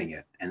understanding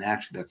it. And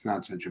actually, that's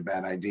not such a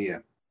bad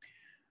idea.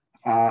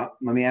 Let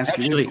me ask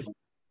you this.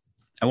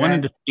 I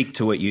wanted to speak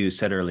to what you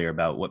said earlier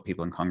about what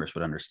people in Congress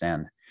would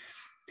understand.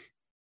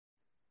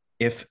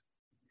 If,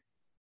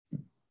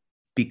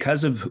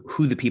 because of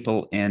who the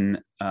people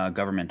in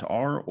government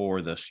are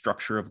or the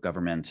structure of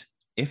government,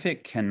 if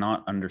it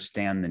cannot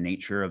understand the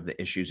nature of the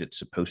issues it's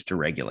supposed to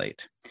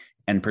regulate,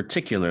 and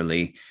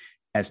particularly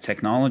as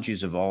technology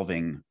is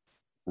evolving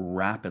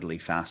rapidly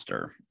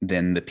faster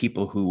than the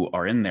people who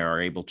are in there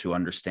are able to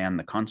understand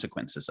the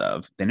consequences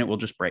of, then it will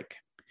just break,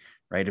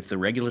 right? If the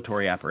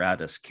regulatory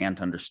apparatus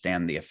can't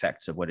understand the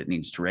effects of what it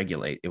needs to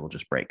regulate, it will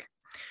just break.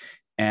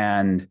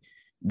 And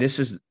this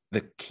is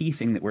the key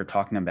thing that we're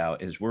talking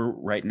about. Is we're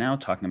right now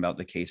talking about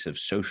the case of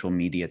social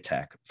media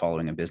tech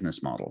following a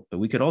business model, but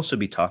we could also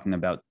be talking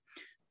about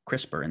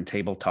CRISPR and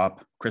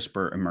tabletop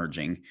CRISPR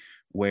emerging,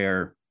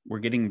 where we're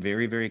getting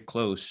very, very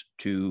close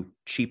to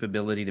cheap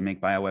ability to make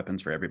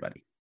bioweapons for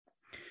everybody.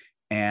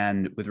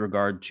 And with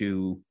regard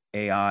to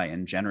AI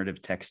and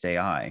generative text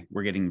AI,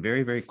 we're getting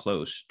very, very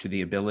close to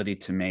the ability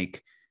to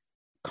make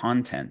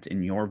content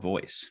in your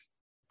voice,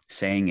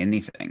 saying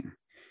anything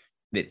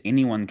that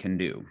anyone can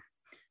do,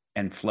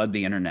 and flood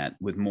the internet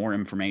with more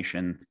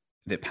information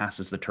that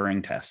passes the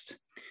Turing test.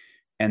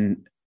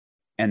 And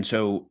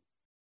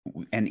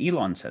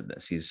Elon said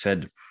this. He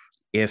said,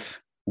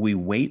 if we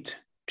wait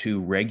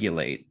to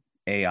regulate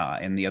AI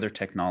and the other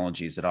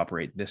technologies that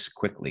operate this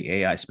quickly,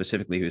 AI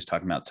specifically, he was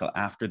talking about till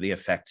after the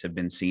effects have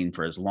been seen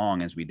for as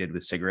long as we did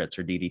with cigarettes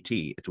or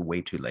DDT, it's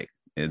way too late.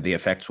 The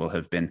effects will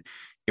have been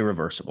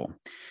irreversible.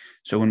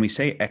 So when we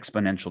say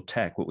exponential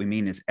tech, what we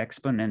mean is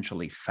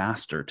exponentially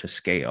faster to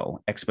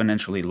scale,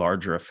 exponentially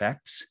larger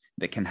effects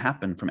that can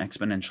happen from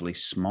exponentially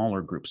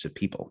smaller groups of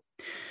people.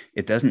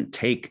 It doesn't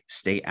take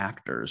state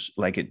actors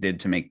like it did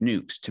to make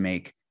nukes, to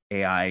make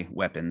AI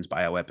weapons,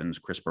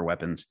 bioweapons, CRISPR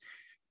weapons.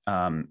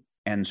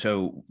 And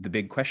so the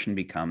big question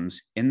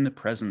becomes, in the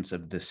presence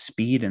of the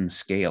speed and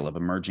scale of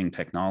emerging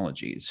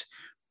technologies,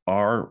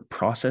 our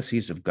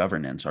processes of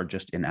governance are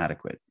just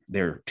inadequate.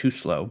 They're too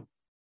slow.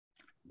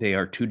 They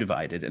are too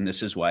divided. And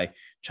this is why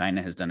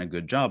China has done a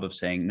good job of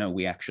saying, no,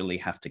 we actually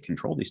have to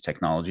control these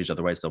technologies,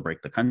 otherwise they'll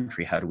break the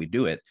country. How do we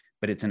do it?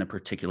 But it's in a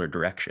particular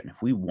direction.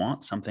 If we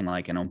want something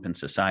like an open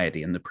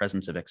society in the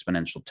presence of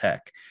exponential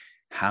tech,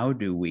 how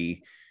do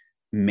we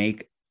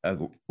make a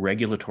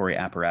regulatory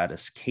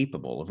apparatus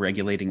capable of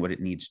regulating what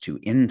it needs to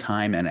in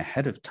time and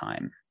ahead of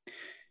time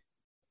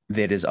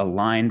that is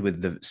aligned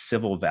with the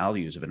civil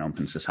values of an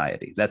open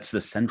society? That's the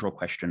central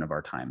question of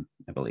our time,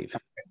 I believe.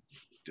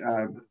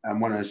 I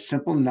want a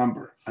simple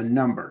number,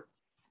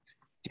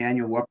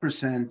 Daniel, what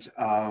percent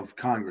of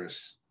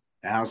Congress,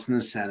 the House and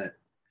the Senate,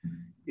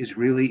 is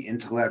really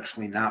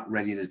intellectually not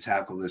ready to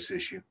tackle this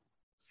issue?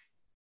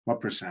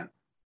 What percent?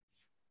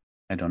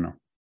 I don't know.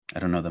 I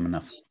don't know them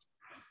enough.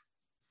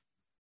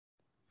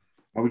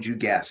 What would you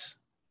guess?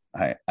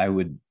 I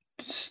would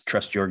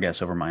trust your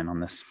guess over mine on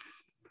this.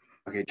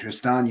 Okay,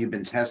 Tristan, you've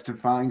been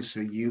testifying,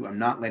 so I'm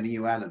not letting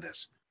you out of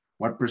this.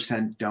 What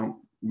percent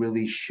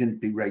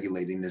shouldn't be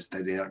regulating this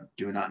that they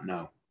do not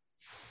know?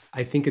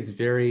 I think it's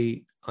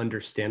very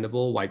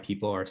understandable why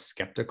people are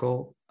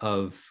skeptical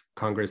of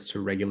Congress to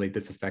regulate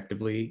this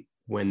effectively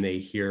when they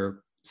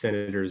hear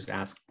senators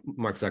ask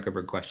Mark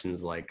Zuckerberg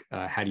questions like,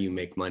 how do you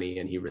make money?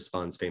 And he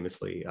responds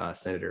famously,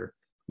 Senator,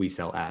 we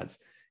sell ads.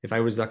 If I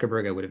were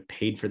Zuckerberg, I would have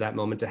paid for that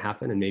moment to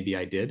happen, and maybe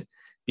I did,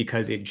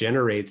 because it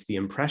generates the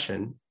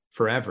impression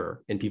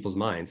forever in people's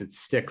minds. It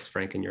sticks,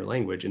 Frank, in your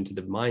language, into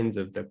the minds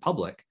of the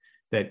public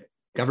that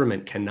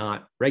government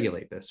cannot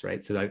regulate this,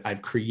 right? So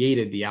I've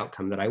created the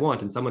outcome that I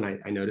want. And someone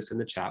I noticed in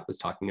the chat was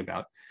talking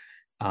about,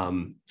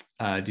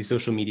 do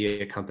social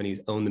media companies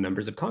own the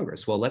members of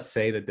Congress? Well, let's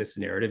say that this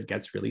narrative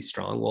gets really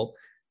strong. Well,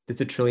 it's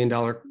 $1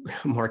 trillion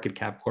market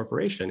cap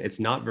corporation. It's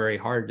not very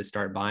hard to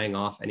start buying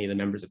off any of the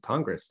members of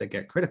Congress that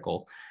get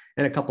critical.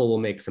 And a couple will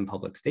make some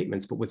public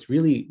statements. But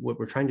what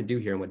we're trying to do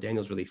here, and what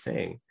Daniel's really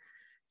saying,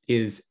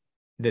 is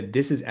that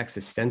this is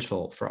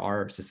existential for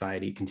our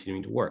society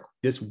continuing to work.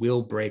 This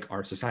will break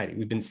our society.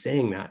 We've been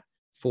saying that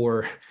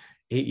for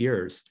 8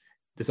 years.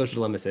 The Social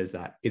Dilemma says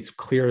that. It's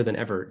clearer than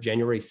ever.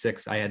 January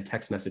 6th, I had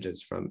text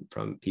messages from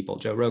people,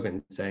 Joe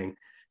Rogan, saying,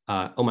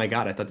 oh my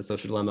God, I thought the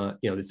Social Dilemma,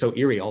 it's so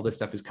eerie. All this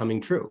stuff is coming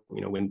true.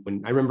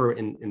 When I remember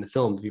in the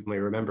film, people may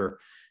remember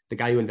the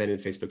guy who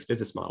invented Facebook's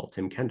business model,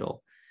 Tim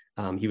Kendall.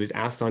 He was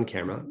asked on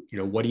camera,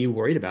 what are you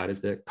worried about as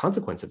the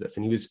consequence of this?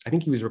 And I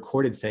think he was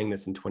recorded saying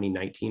this in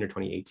 2019 or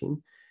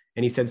 2018.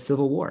 And he said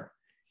civil war.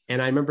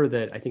 And I remember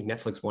that I think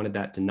Netflix wanted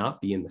that to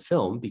not be in the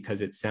film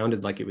because it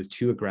sounded like it was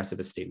too aggressive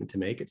a statement to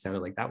make. It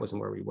sounded like that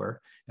wasn't where we were.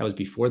 That was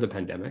before the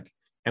pandemic.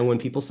 And when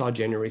people saw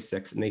January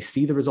 6th and they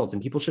see the results,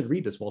 and people should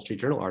read this Wall Street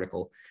Journal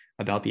article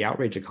about the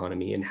outrage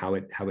economy and how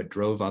it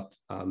drove up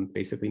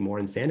basically more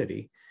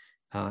insanity,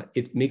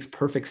 it makes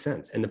perfect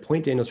sense. And the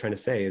point Daniel's trying to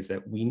say is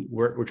that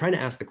we're trying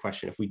to ask the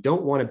question, if we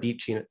don't want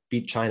to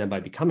beat China by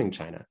becoming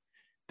China,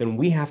 then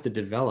we have to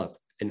develop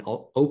an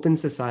open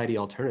society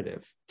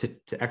alternative to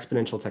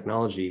exponential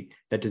technology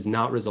that does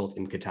not result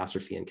in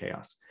catastrophe and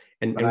chaos.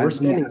 And we're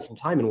spending some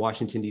time in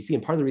Washington, D.C.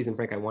 And part of the reason,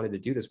 Frank, I wanted to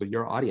do this with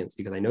your audience,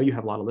 because I know you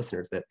have a lot of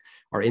listeners that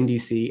are in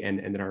D.C. and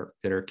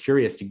that are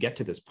curious to get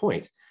to this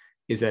point,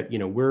 is that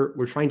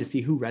we're trying to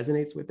see who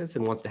resonates with this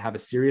and wants to have a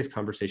serious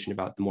conversation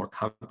about the more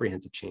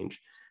comprehensive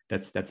change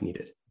that's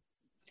needed.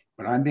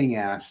 But I'm being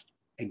asked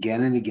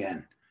again and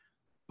again,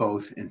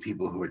 both in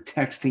people who are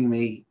texting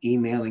me,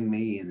 emailing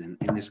me, and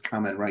in this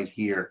comment right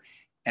here,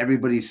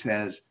 everybody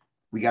says,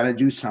 we got to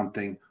do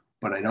something,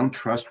 but I don't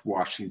trust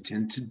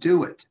Washington to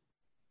do it.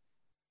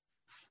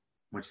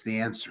 What's the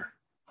answer?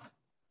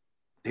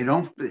 They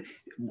don't,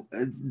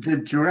 the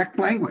direct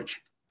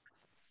language.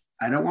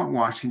 I don't want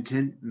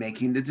Washington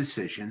making the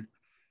decision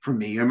for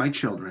me or my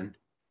children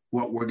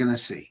what we're going to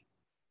see.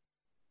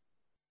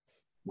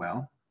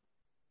 Well,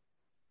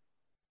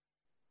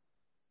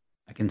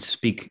 I can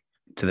speak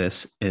to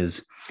this.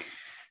 Is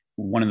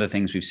one of the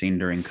things we've seen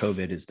during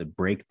COVID is the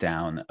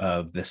breakdown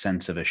of the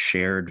sense of a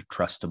shared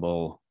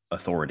trustable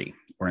authority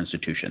or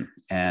institution.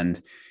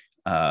 And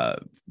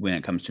when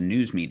it comes to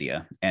news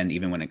media, and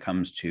even when it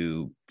comes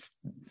to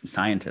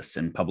scientists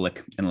and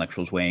public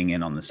intellectuals weighing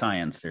in on the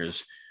science,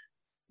 there's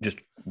just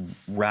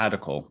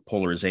radical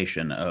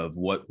polarization of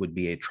what would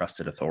be a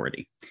trusted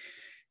authority.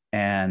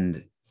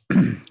 And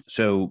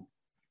so,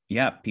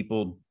 yeah,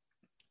 people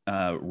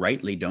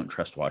rightly don't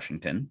trust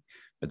Washington,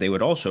 but they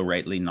would also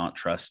rightly not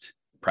trust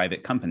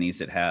private companies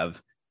that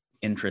have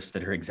interests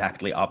that are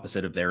exactly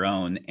opposite of their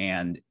own,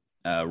 and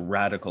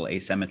radical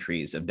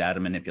asymmetries of data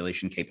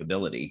manipulation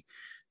capability.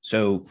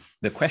 So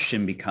the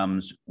question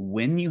becomes,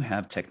 when you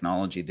have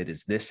technology that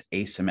is this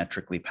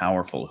asymmetrically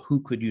powerful,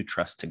 who could you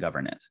trust to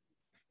govern it,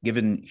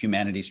 given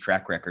humanity's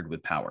track record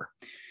with power?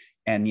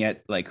 And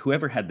yet, like,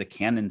 whoever had the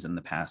cannons in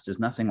the past is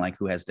nothing like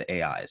who has the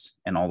AIs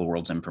and all the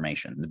world's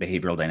information, the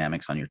behavioral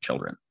dynamics on your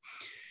children.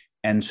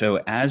 And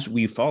so as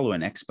we follow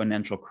an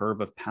exponential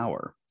curve of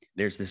power,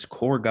 there's this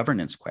core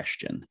governance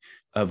question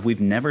of,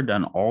 we've never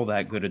done all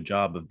that good a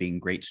job of being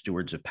great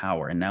stewards of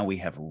power, and now we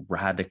have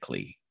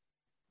radically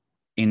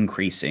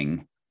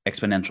increasing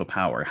exponential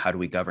power. How do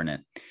we govern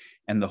it?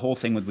 And the whole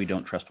thing with we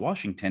don't trust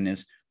Washington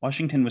is,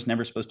 Washington was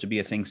never supposed to be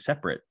a thing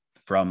separate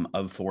from,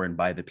 of, for, and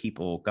by the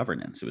people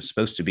governance. It was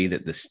supposed to be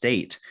that the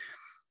state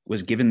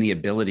was given the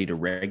ability to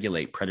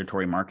regulate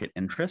predatory market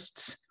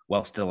interests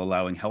while still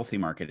allowing healthy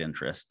market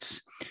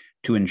interests,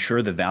 to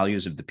ensure the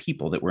values of the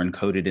people that were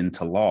encoded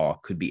into law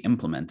could be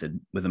implemented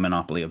with a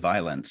monopoly of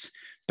violence.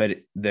 But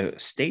the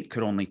state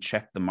could only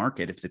check the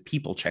market if the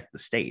people checked the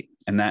state.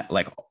 And that,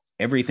 like,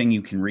 everything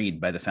you can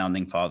read by the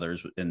founding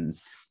fathers in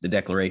the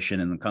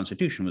Declaration and the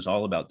Constitution was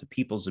all about the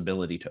people's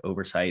ability to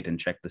oversight and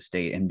check the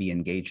state and be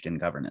engaged in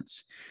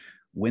governance.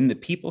 When the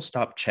people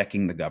stop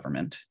checking the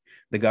government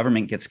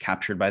gets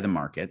captured by the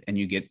market, and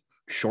you get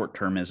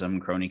short-termism,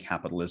 crony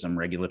capitalism,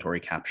 regulatory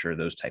capture,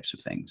 those types of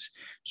things.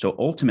 So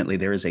ultimately,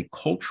 there is a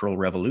cultural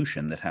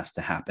revolution that has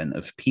to happen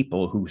of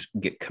people who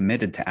get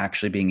committed to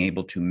actually being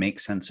able to make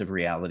sense of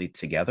reality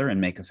together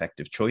and make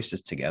effective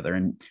choices together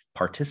and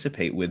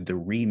participate with the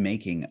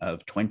remaking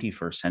of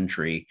 21st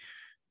century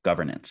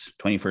governance,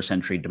 21st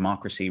century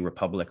democracy,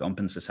 republic,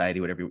 open society,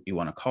 whatever you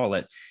want to call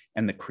it,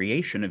 and the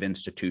creation of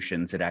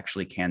institutions that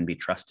actually can be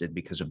trusted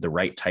because of the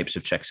right types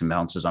of checks and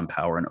balances on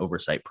power and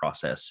oversight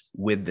process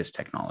with this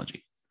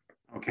technology.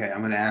 Okay, I'm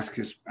going to ask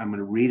this, I'm going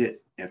to read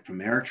it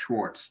from Eric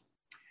Schwartz.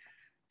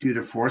 Due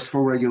to forceful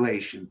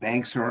regulation,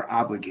 banks are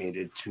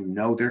obligated to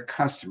know their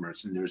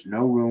customers, and there's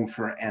no room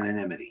for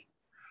anonymity.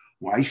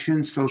 Why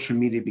shouldn't social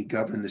media be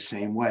governed the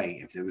same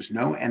way? If there was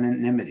no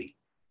anonymity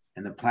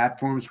and the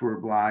platforms were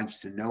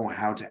obliged to know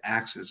how to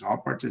access all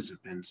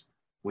participants,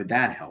 would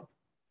that help?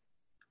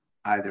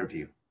 Either of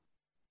you?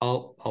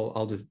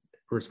 I'll just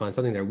respond to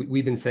something there.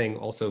 We've been saying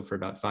also for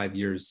about 5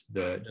 years,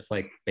 just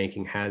like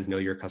banking has know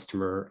your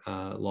customer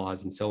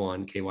laws and so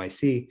on,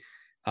 KYC,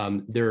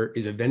 there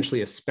is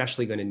eventually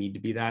especially going to need to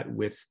be that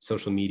with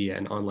social media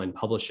and online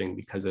publishing,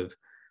 because of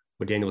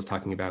what Daniel was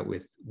talking about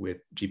with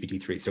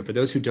GPT-3. So for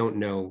those who don't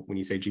know, when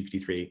you say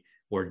GPT-3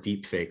 or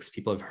deep fakes,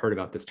 people have heard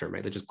about this term,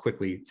 right? Let's just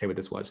quickly say what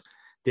this was.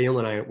 Daniel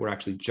and I were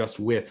actually just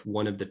with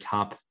one of the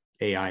top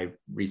AI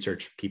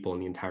research people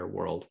in the entire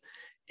world,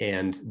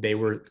 and they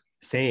were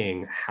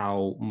saying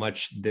how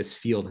much this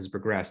field has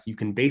progressed. You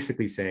can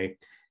basically say,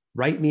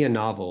 write me a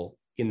novel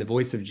in the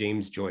voice of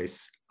James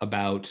Joyce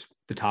about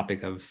the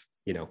topic of,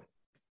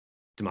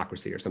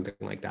 democracy or something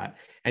like that.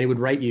 And it would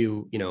write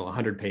you, a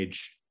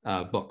 100-page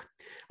book.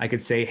 I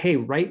could say, hey,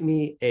 write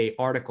me an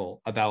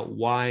article about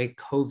why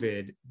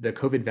the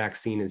COVID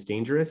vaccine is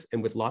dangerous,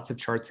 and with lots of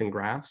charts and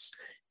graphs,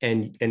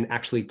 and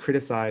actually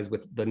criticize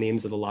with the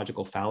names of the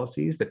logical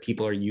fallacies that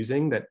people are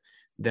using that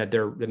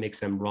makes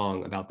them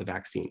wrong about the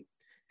vaccine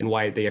and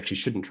why they actually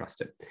shouldn't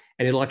trust it.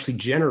 And it'll actually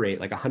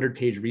generate like a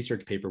 100-page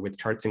research paper with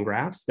charts and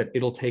graphs that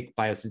it'll take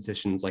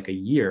biostatisticians like a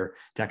year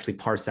to actually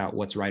parse out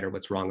what's right or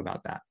what's wrong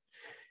about that.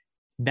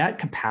 That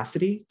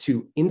capacity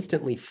to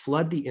instantly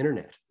flood the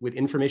internet with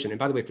information. And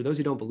by the way, for those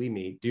who don't believe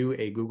me, do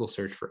a Google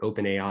search for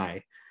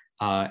OpenAI.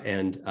 I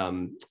don't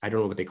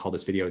know what they call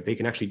this video. They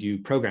can actually do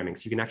programming.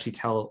 So you can actually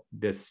tell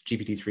this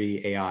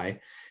GPT-3 AI,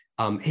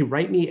 hey,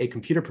 write me a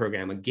computer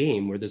program, a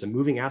game where there's a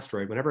moving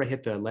asteroid. Whenever I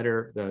hit the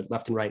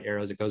left and right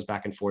arrows, it goes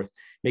back and forth,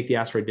 make the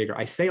asteroid bigger.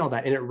 I say all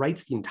that, and it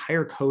writes the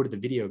entire code of the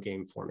video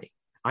game for me.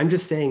 I'm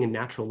just saying in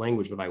natural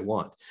language what I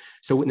want.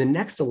 So in the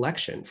next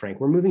election, Frank,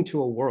 we're moving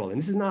to a world,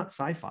 and this is not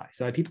sci-fi.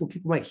 So people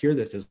might hear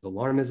this as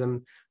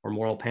alarmism or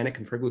moral panic.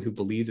 And for people who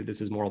believe that this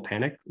is moral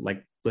panic,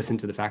 like listen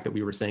to the fact that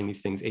we were saying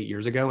these things 8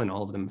 years ago and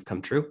all of them have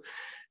come true.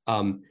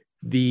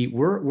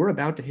 We're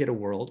about to hit a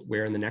world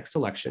where in the next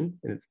election,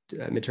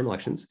 midterm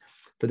elections,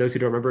 for those who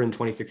don't remember, in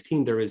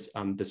 2016, there was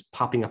this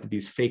popping up of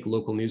these fake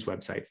local news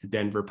websites, the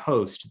Denver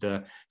Post,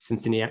 the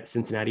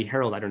Cincinnati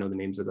Herald. I don't know the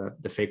names of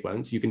the fake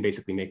ones. You can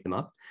basically make them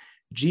up.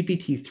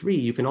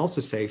 GPT-3, you can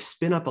also say,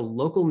 spin up a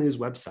local news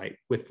website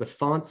with the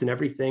fonts and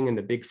everything and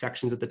the big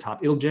sections at the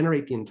top. It'll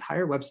generate the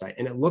entire website,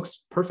 and it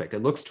looks perfect.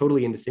 It looks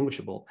totally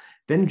indistinguishable.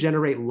 Then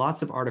generate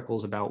lots of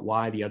articles about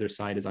why the other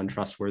side is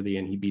untrustworthy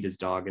and he beat his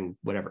dog and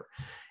whatever.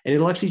 And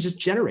it'll actually just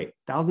generate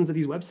thousands of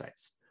these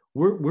websites.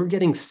 We're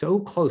getting so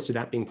close to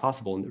that being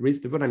possible. And the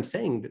reason I'm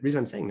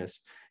saying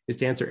this is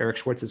to answer Eric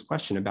Schwartz's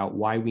question about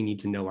why we need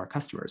to know our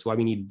customers, why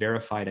we need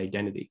verified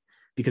identity.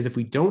 Because if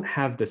we don't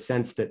have the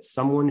sense that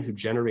someone who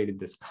generated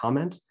this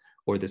comment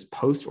or this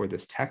post or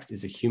this text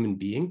is a human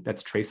being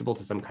that's traceable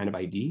to some kind of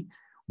ID,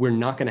 we're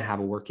not going to have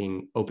a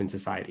working open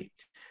society.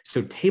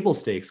 So table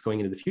stakes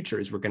going into the future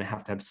is we're going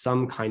to have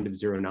some kind of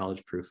zero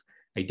knowledge proof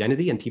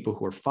identity, and people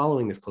who are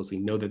following this closely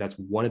know that that's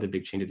one of the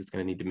big changes that's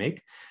going to need to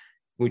make.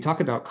 When we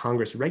talk about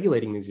Congress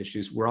regulating these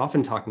issues, we're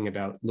often talking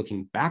about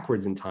looking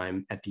backwards in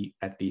time at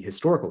the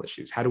historical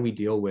issues. How do we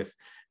deal with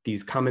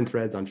these common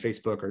threads on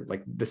Facebook, or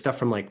like the stuff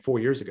from like 4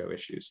 years ago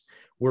issues?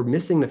 We're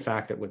missing the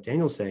fact that what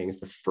Daniel's saying is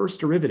the first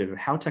derivative of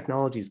how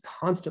technology is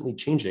constantly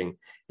changing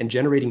and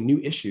generating new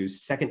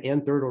issues, second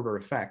and third order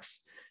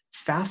effects,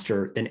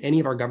 faster than any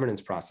of our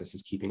governance process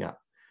is keeping up.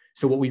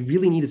 So what we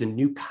really need is a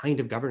new kind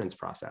of governance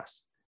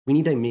process. We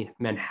need a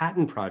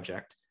Manhattan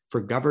Project for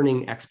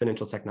governing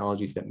exponential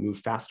technologies that move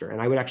faster. And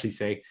I would actually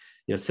say,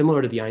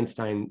 similar to the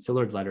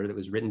Einstein-Szilard letter that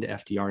was written to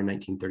FDR in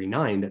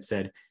 1939 that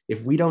said,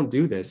 if we don't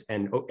do this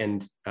and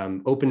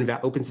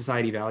open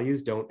society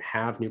values don't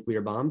have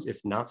nuclear bombs,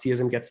 if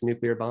Nazism gets the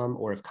nuclear bomb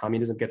or if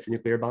communism gets the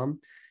nuclear bomb,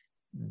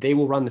 they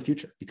will run the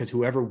future, because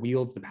whoever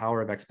wields the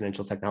power of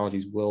exponential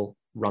technologies will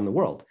run the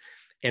world.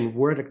 And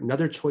we're at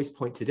another choice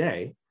point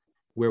today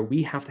where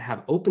we have to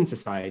have open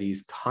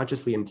societies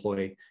consciously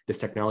employ this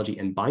technology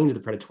and bind the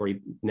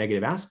predatory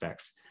negative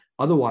aspects.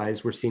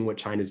 Otherwise, we're seeing what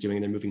China's doing,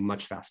 and they're moving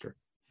much faster.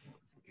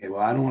 Okay,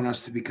 well, I don't want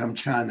us to become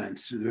China. And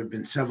so there have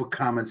been several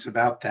comments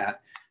about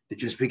that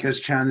just because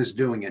China's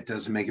doing it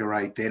doesn't make it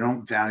right. They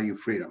don't value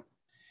freedom.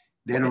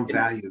 They don't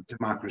value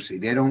democracy.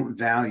 They don't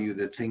value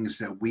the things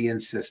that we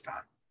insist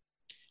on.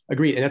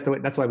 Agreed.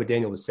 And that's why what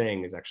Daniel was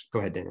saying is actually, go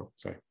ahead, Daniel,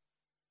 sorry.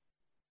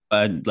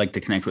 I'd like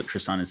to connect what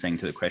Tristan is saying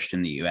to the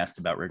question that you asked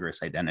about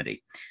rigorous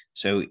identity.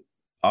 So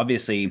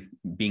obviously,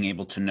 being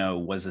able to know,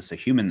 was this a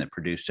human that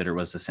produced it or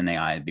was this an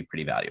AI, would be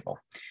pretty valuable.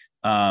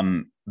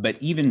 But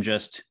even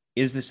just,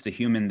 is this the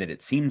human that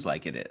it seems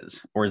like it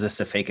is? Or is this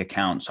a fake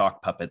account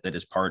sock puppet that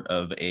is part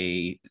of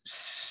a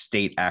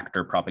state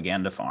actor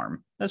propaganda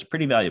farm? That's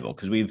pretty valuable,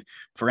 because we've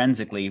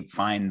forensically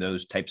find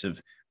those types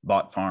of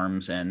bot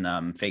farms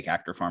and fake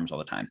actor farms all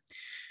the time.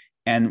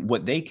 And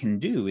what they can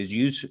do is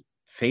use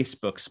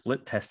Facebook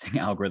split testing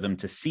algorithm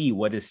to see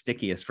what is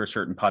stickiest for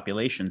certain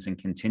populations and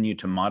continue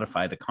to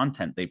modify the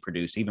content they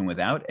produce, even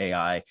without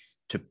AI,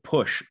 to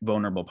push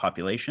vulnerable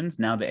populations.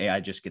 Now the AI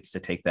just gets to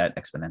take that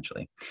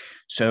exponentially.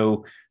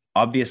 So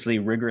obviously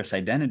rigorous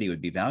identity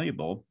would be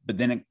valuable, but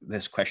then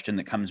this question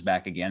that comes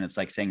back again, it's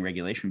like saying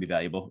regulation would be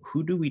valuable.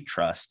 Who do we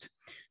trust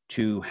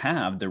to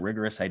have the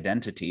rigorous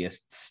identity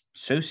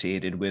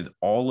associated with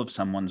all of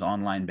someone's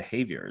online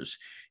behaviors,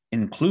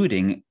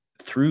 including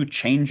through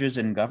changes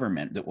in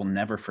government that will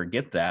never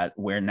forget that,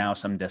 where now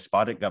some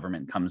despotic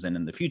government comes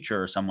in the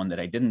future, or someone that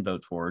I didn't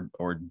vote for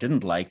or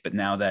didn't like, but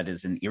now that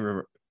is an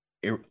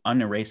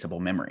unerasable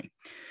memory.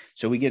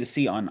 So we get to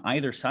see on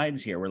either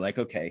sides here, we're like,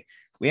 okay,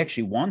 we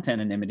actually want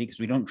anonymity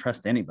because we don't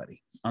trust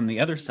anybody. On the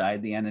other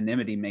side, the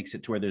anonymity makes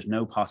it to where there's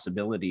no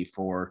possibility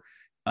for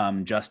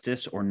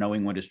justice or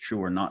knowing what is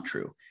true or not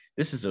true.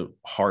 This is a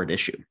hard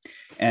issue.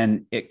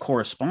 And it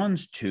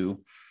corresponds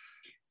to,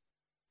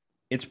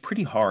 it's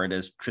pretty hard,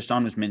 as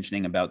Tristan was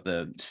mentioning about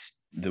the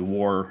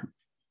war,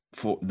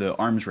 for the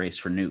arms race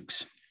for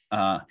nukes.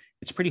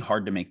 It's pretty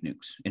hard to make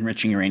nukes.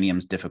 Enriching uranium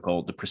is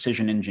difficult. The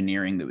precision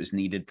engineering that was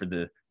needed for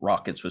the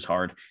rockets was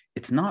hard.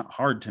 It's not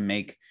hard to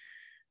make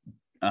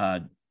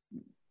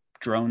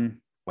drone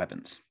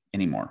weapons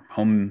anymore,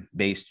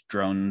 home-based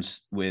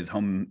drones with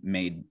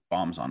homemade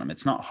bombs on them.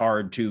 It's not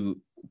hard to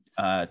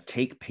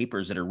take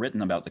papers that are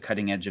written about the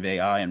cutting edge of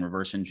AI and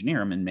reverse engineer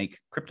them and make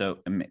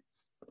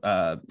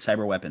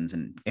cyber weapons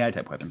and AI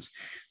type weapons.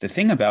 The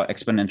thing about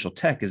exponential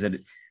tech is that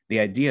the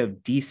idea of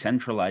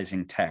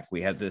decentralizing tech,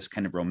 we have this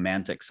kind of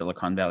romantic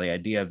Silicon Valley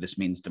idea of this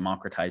means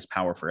democratized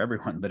power for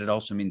everyone, but it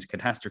also means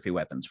catastrophe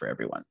weapons for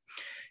everyone.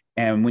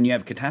 And when you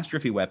have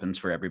catastrophe weapons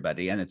for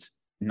everybody and it's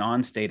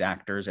non-state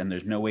actors and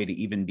there's no way to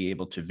even be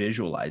able to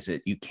visualize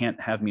it, you can't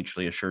have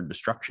mutually assured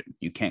destruction.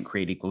 You can't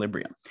create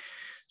equilibrium.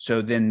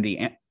 So then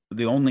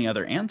the only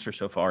other answer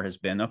so far has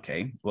been,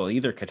 okay, well,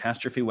 either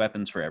catastrophe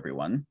weapons for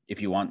everyone,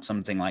 if you want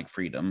something like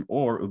freedom,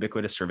 or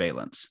ubiquitous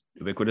surveillance.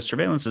 Ubiquitous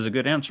surveillance is a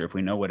good answer. If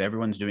we know what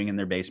everyone's doing in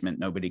their basement,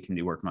 nobody can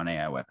do work on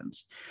AI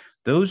weapons.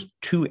 Those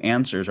two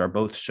answers are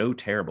both so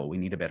terrible, we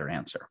need a better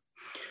answer.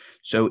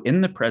 So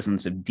in the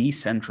presence of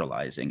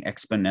decentralizing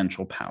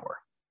exponential power,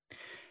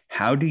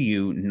 how do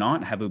you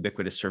not have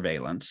ubiquitous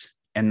surveillance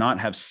and not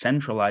have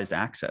centralized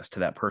access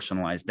to that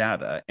personalized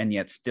data, and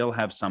yet still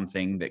have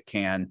something that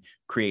can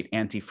create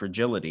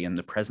anti-fragility in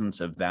the presence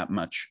of that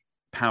much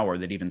power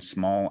that even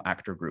small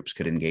actor groups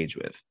could engage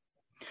with?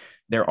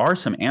 There are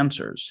some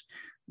answers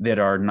that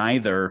are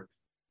neither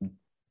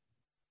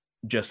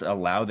just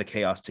allow the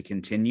chaos to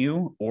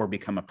continue or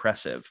become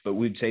oppressive. But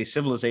we'd say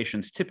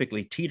civilizations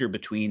typically teeter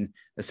between,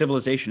 a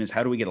civilization is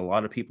how do we get a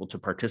lot of people to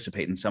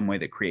participate in some way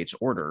that creates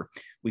order?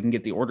 We can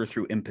get the order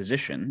through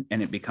imposition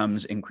and it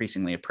becomes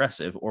increasingly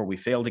oppressive, or we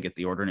fail to get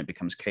the order and it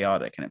becomes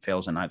chaotic and it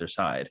fails on either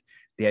side.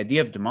 The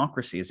idea of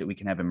democracy is that we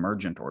can have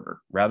emergent order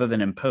rather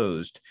than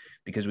imposed,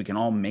 because we can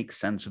all make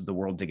sense of the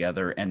world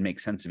together and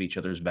make sense of each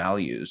other's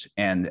values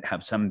and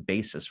have some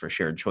basis for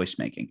shared choice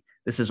making.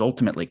 This is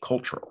ultimately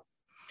cultural.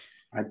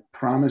 I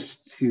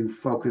promised to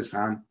focus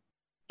on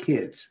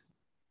kids.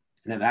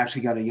 And I've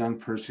actually got a young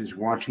person who's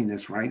watching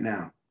this right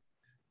now.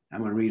 I'm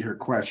going to read her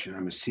question.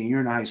 I'm a senior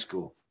in high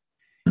school.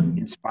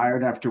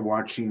 Inspired after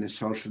watching The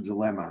Social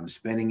Dilemma, I'm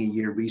spending a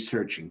year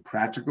researching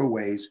practical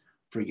ways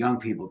for young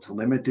people to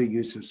limit their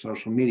use of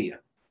social media.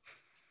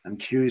 I'm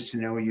curious to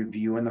know your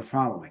view on the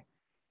following.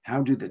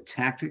 How do the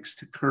tactics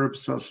to curb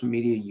social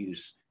media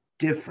use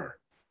differ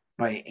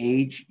by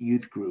age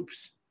youth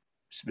groups,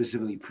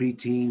 specifically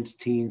preteens,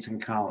 teens,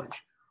 and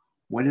college?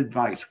 What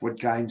advice, what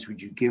guidance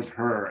would you give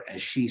her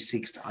as she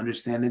seeks to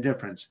understand the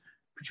difference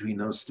between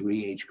those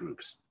three age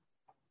groups?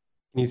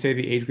 Can you say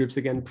the age groups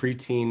again?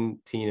 Preteen,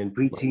 teen, and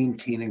preteen,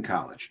 teen, and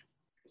college.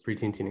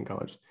 Preteen, teen, and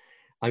college.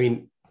 I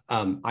mean,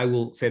 I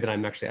will say that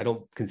I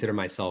don't consider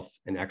myself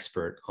an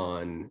expert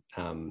on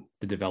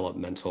the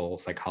developmental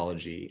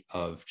psychology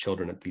of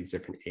children at these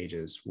different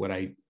ages. What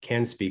I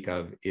can speak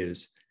of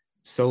is,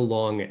 so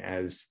long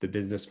as the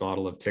business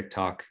model of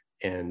TikTok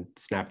and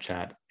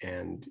Snapchat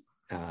and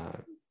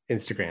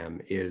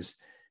Instagram is,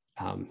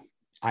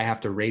 I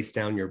have to race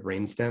down your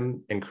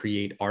brainstem and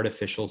create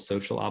artificial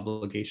social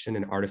obligation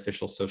and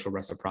artificial social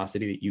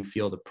reciprocity that you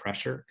feel the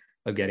pressure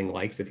of getting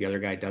likes if the other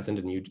guy doesn't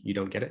and you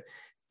don't get it.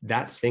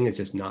 That thing is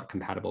just not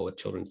compatible with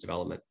children's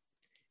development.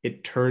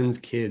 It turns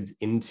kids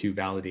into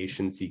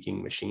validation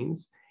seeking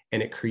machines,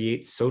 and it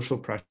creates social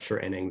pressure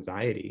and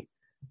anxiety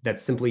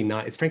that's simply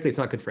not, it's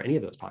not good for any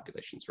of those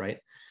populations, right?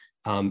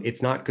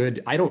 It's not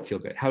good. I don't feel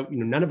good.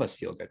 None of us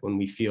feel good when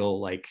we feel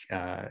like,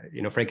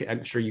 Frank,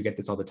 I'm sure you get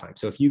this all the time.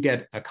 So if you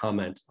get a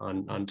comment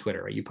on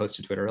Twitter, right? You post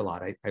to Twitter a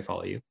lot, I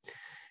follow you,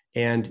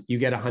 and you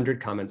get 100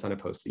 comments on a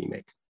post that you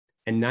make,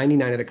 and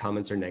 99 of the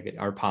comments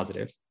are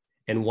positive,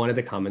 and one of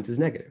the comments is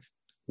negative.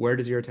 Where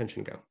does your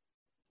attention go?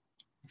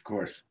 Of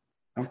course.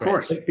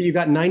 Right? But you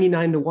got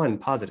 99 to 1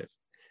 positive,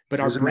 but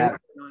our brains are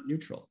not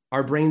neutral.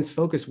 Our brains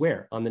focus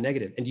where? On the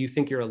negative. And do you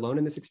think you're alone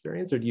in this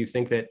experience, or do you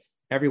think that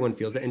everyone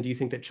feels it? And do you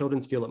think that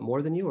children feel it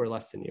more than you or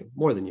less than you?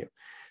 More than you.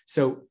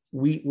 So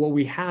what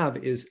we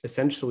have is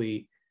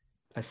essentially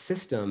a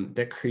system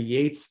that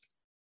creates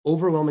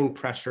overwhelming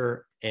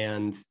pressure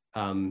and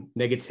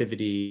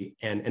negativity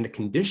and the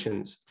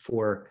conditions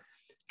for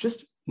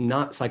just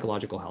not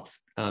psychological health.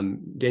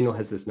 Daniel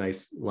has this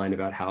nice line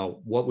about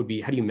how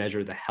do you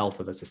measure the health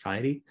of a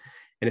society?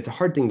 And it's a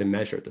hard thing to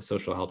measure, the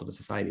social health of a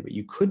society, but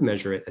you could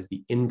measure it as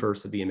the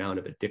inverse of the amount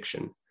of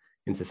addiction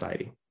in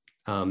society.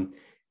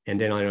 And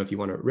Daniel, I don't know if you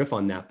want to riff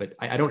on that, but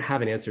I don't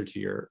have an answer to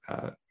your,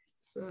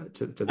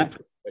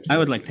 I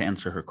would like to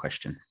answer her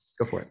question.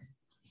 Go for it.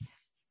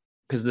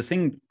 Because the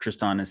thing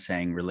Tristan is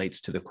saying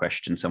relates to the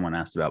question someone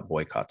asked about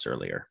boycotts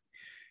earlier.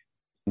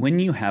 When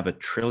you have $1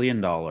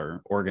 trillion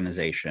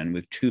organization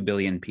with 2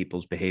 billion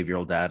people's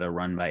behavioral data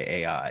run by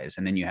AIs,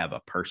 and then you have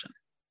a person,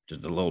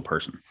 just a little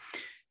person,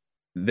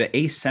 the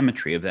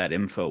asymmetry of that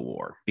info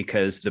war,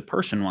 because the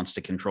person wants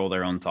to control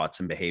their own thoughts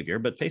and behavior,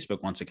 but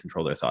Facebook wants to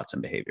control their thoughts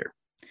and behavior.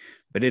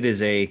 But it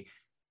is a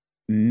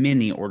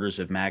many orders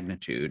of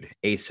magnitude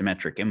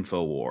asymmetric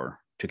info war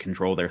to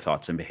control their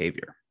thoughts and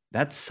behavior.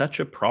 That's such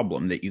a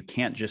problem that you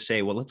can't just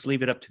say, well, let's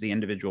leave it up to the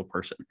individual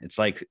person. It's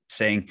like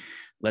saying,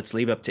 let's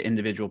leave up to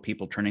individual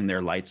people turning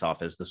their lights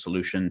off as the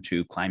solution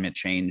to climate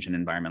change and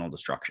environmental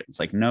destruction. It's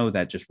like, no,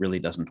 that just really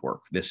doesn't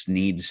work. This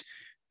needs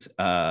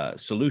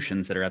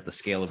solutions that are at the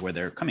scale of where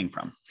they're coming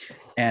from.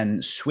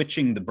 And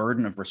switching the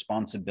burden of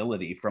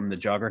responsibility from the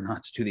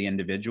juggernauts to the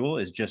individual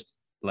is just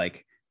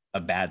like a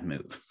bad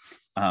move,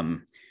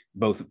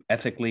 both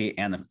ethically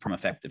and from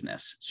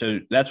effectiveness. So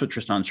that's what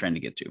Tristan's trying to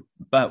get to.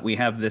 But we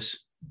have this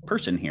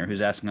person here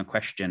who's asking a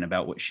question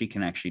about what she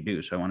can actually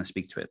do. So I want to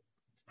speak to it.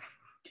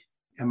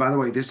 And by the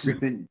way, this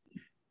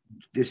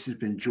has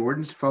been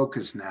Jordan's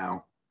focus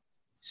now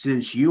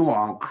since you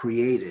all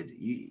created.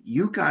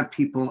 You got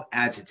people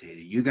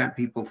agitated. You got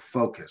people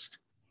focused.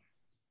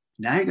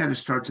 Now you got to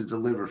start to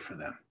deliver for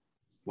them.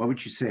 What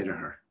would you say to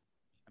her?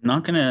 I'm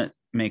not going to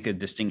make a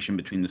distinction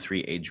between the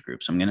three age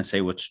groups. I'm going to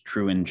say what's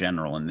true in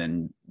general, and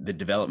then the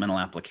developmental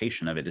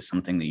application of it is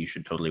something that you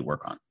should totally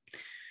work on.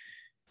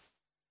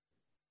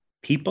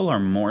 People are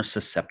more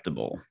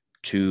susceptible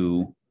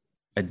to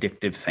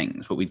addictive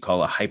things, what we'd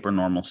call a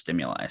hypernormal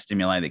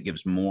stimuli that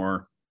gives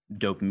more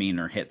dopamine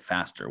or hit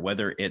faster,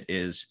 whether it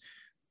is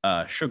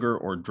sugar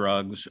or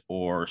drugs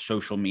or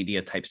social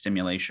media type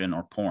stimulation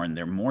or porn.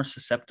 They're more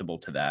susceptible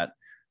to that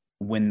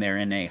when they're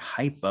in a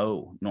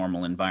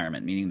hypo-normal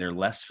environment, meaning they're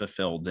less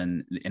fulfilled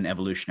than an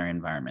evolutionary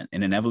environment.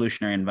 In an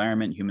evolutionary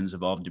environment, humans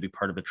evolved to be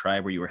part of a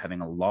tribe where you were having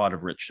a lot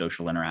of rich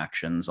social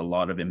interactions, a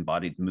lot of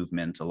embodied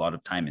movement, a lot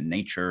of time in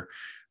nature,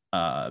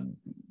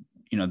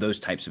 those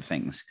types of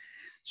things.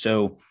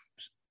 So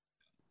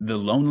the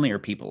lonelier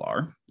people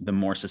are, the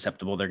more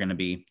susceptible they're going to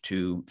be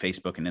to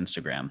Facebook and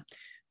Instagram,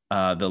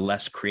 the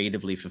less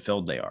creatively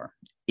fulfilled they are.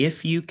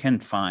 If you can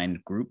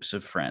find groups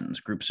of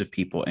friends, groups of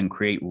people, and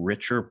create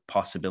richer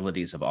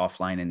possibilities of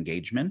offline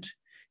engagement,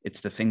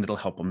 it's the thing that'll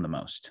help them the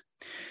most.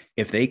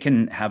 If they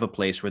can have a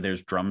place where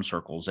there's drum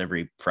circles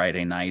every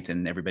Friday night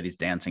and everybody's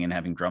dancing and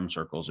having drum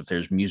circles, if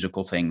there's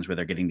musical things where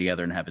they're getting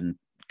together and having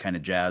kind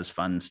of jazz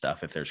fun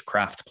stuff, if there's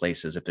craft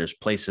places, if there's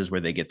places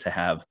where they get to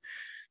have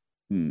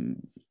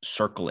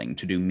circling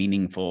to do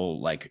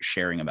meaningful like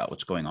sharing about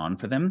what's going on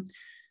for them,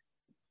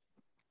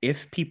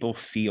 if people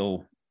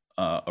feel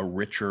a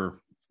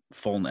richer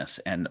fullness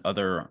and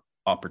other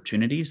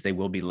opportunities, they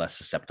will be less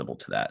susceptible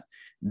to that.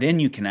 Then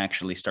you can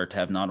actually start to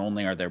have, not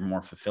only are there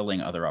more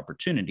fulfilling other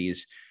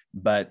opportunities,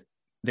 but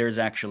there's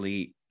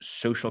actually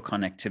social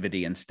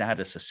connectivity and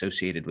status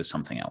associated with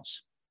something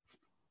else.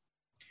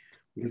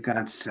 We've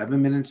got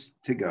 7 minutes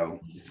to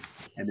go,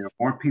 and there are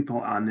more people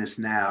on this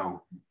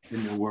now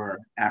than there were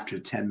after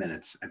 10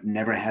 minutes. I've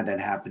never had that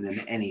happen in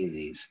any of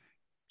these.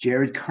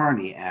 Jared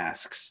Carney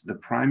asks, the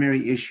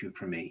primary issue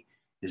for me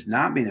is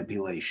not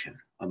manipulation,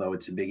 although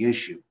it's a big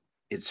issue.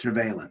 It's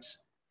surveillance.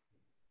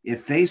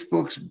 If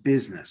Facebook's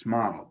business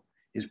model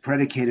is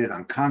predicated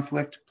on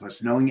conflict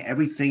plus knowing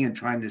everything and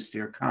trying to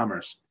steer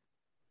commerce,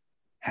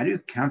 how do you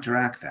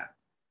counteract that?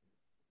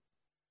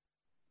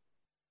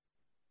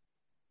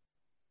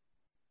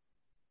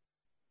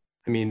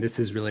 I mean, this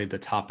is really the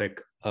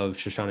topic of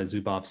Shoshana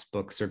Zuboff's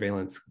book,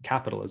 Surveillance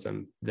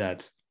Capitalism,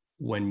 that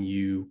when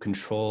you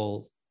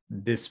control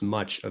this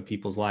much of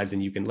people's lives,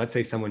 and you can, let's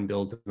say someone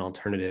builds an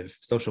alternative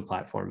social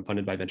platform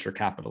funded by venture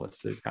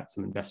capitalists. There's got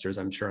some investors,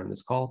 I'm sure, on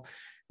this call.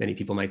 Many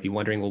people might be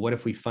wondering, well, what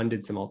if we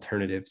funded some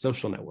alternative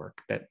social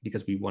network that,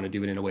 because we want to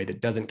do it in a way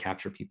that doesn't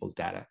capture people's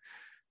data?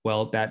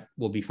 Well, that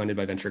will be funded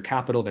by venture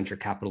capital. Venture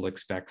capital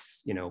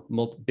expects,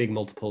 big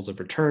multiples of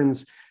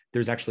returns.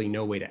 There's actually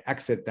no way to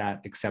exit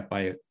that except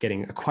by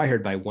getting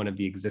acquired by one of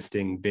the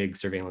existing big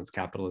surveillance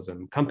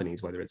capitalism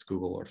companies, whether it's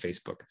Google or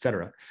Facebook, et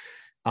cetera.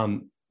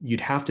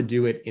 You'd have to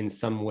do it in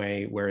some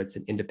way where it's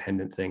an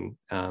independent thing,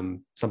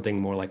 something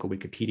more like a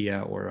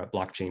Wikipedia or a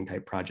blockchain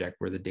type project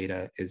where the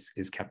data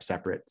is kept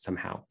separate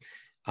somehow.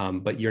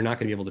 But you're not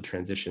going to be able to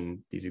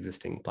transition these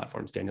existing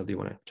platforms. Daniel, do you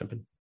want to jump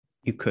in?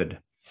 You could.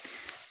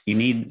 You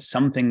need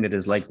something that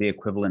is like the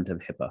equivalent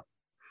of HIPAA.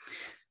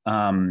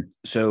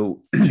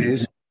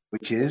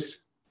 Which is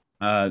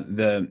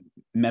the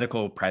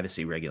medical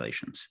privacy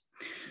regulations.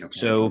 Okay.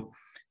 So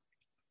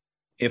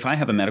if I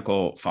have a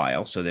medical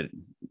file so that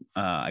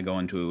I go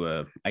into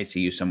a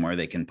ICU somewhere,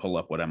 they can pull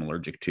up what I'm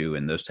allergic to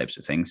and those types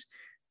of things.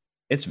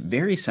 It's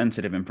very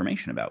sensitive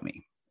information about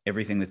me.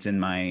 Everything that's in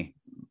my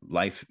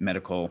life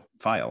medical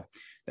file,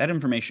 that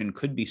information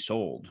could be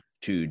sold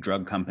to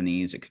drug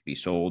companies. It could be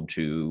sold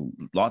to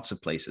lots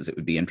of places that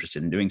would be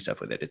interested in doing stuff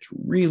with it. It's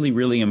really,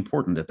 really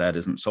important that that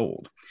isn't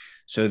sold.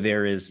 So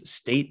there is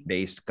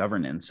state-based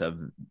governance of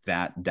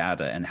that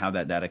data and how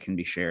that data can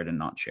be shared and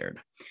not shared.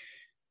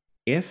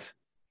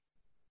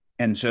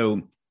 And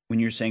so when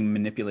you're saying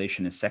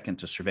manipulation is second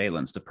to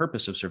surveillance, the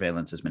purpose of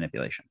surveillance is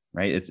manipulation,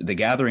 right? The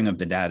gathering of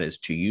the data is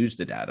to use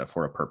the data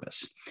for a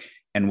purpose.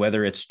 And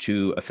whether it's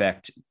to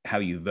affect how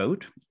you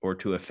vote or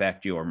to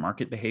affect your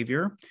market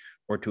behavior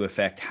or to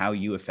affect how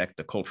you affect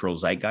the cultural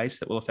zeitgeist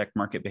that will affect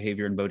market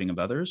behavior and voting of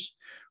others,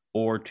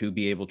 or to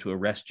be able to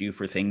arrest you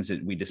for things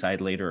that we decide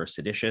later are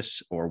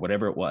seditious or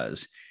whatever it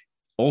was,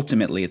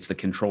 ultimately it's the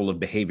control of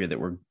behavior that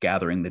we're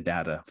gathering the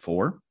data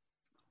for.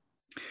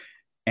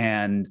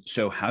 And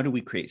so how do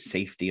we create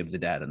safety of the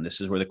data? And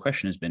this is where the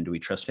question has been, do we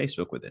trust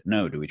Facebook with it?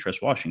 No. Do we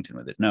trust Washington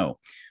with it? No.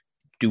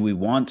 Do we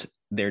want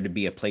there to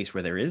be a place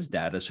where there is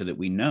data so that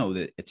we know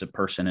that it's a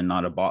person and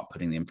not a bot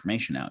putting the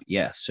information out?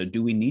 Yes. So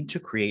do we need to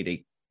create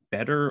a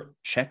better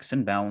checks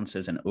and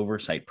balances and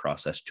oversight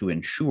process to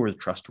ensure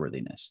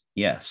trustworthiness?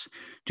 Yes.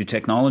 Do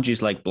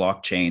technologies like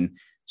blockchain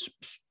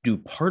do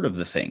part of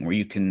the thing where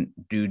you can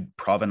do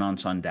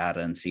provenance on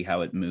data and see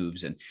how it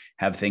moves and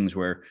have things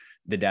where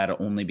the data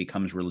only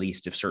becomes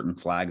released if certain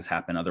flags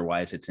happen.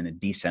 Otherwise, it's in a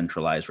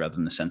decentralized rather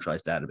than a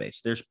centralized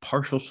database. There's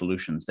partial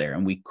solutions there,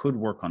 and we could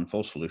work on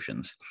full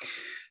solutions.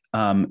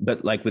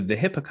 But like with the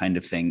HIPAA kind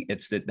of thing,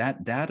 it's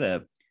that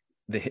data,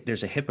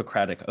 there's a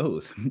Hippocratic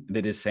oath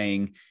that is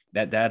saying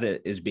that data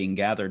is being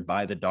gathered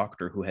by the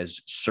doctor who has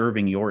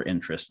serving your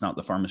interest, not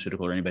the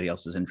pharmaceutical or anybody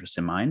else's interest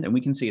in mind. And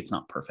we can see it's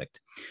not perfect.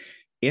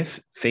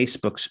 If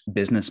Facebook's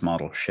business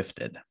model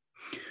shifted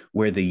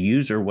where the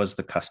user was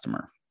the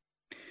customer,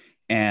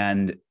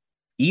 and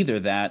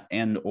either that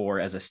and or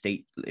as a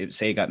state,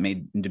 say it got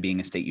made into being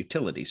a state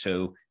utility.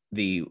 So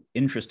the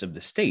interest of the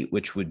state,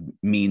 which would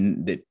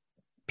mean that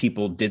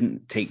people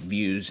didn't take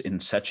views in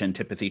such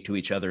antipathy to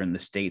each other in the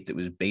state that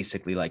was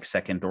basically like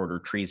second order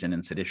treason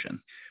and sedition,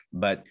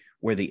 but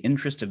where the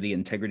interest of the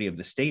integrity of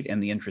the state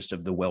and the interest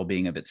of the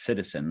well-being of its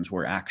citizens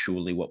were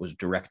actually what was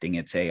directing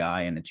its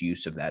AI and its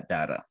use of that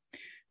data,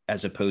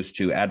 as opposed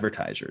to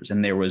advertisers.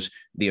 And there was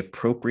the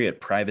appropriate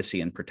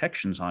privacy and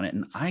protections on it.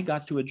 And I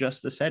got to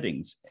adjust the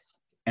settings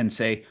and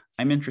say,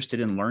 I'm interested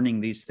in learning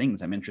these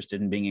things. I'm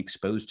interested in being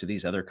exposed to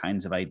these other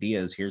kinds of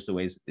ideas. Here's the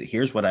ways,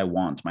 here's what I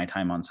want my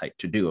time on site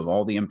to do. Of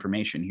all the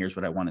information, here's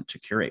what I want it to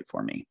curate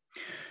for me.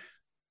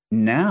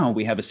 Now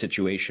we have a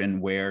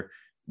situation where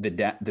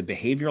the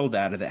behavioral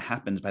data that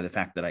happens by the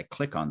fact that I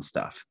click on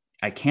stuff,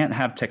 I can't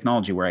have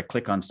technology where I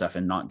click on stuff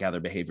and not gather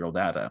behavioral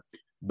data.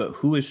 But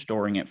who is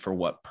storing it for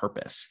what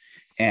purpose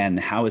and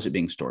how is it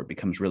being stored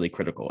becomes really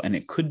critical. And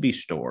it could be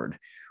stored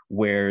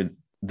where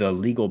the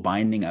legal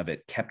binding of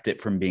it kept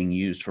it from being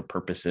used for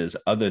purposes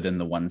other than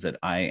the ones that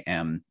I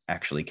am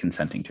actually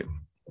consenting to.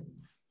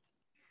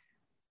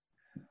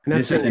 And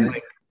that's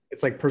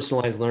It's like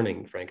personalized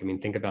learning, Frank. I mean,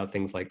 think about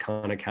things like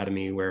Khan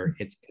Academy, where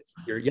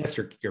you're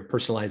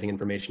personalizing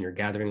information, you're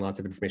gathering lots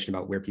of information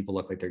about where people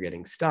look like they're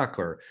getting stuck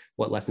or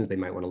what lessons they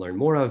might want to learn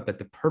more of. But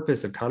the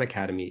purpose of Khan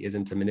Academy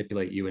isn't to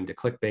manipulate you into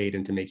clickbait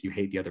and to make you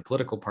hate the other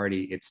political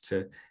party. It's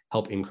to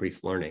help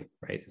increase learning,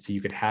 right? So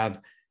you could have,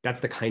 that's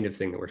the kind of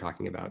thing that we're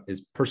talking about,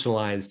 is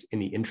personalized in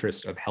the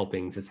interest of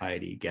helping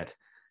society get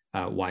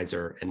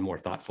wiser and more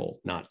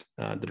thoughtful, not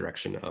the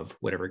direction of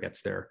whatever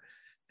gets their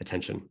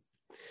attention.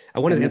 I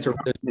wanted to answer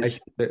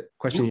the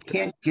question. You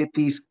can't get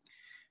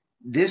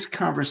this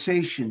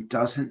conversation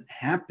doesn't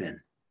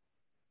happen.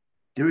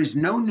 There is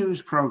no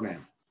news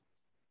program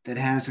that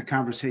has a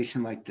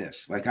conversation like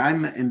this. Like,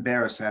 I'm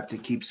embarrassed. I have to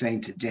keep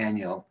saying to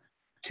Daniel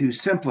to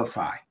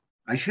simplify.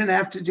 I shouldn't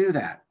have to do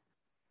that.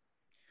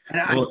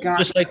 And well,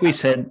 just like we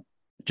said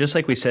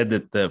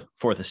that the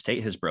fourth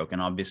estate has broken,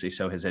 obviously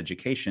so has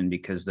education,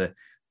 because the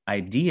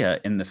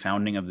idea in the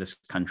founding of this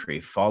country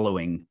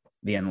following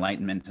the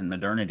Enlightenment and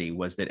modernity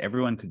was that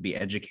everyone could be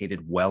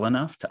educated well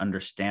enough to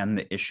understand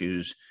the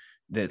issues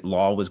that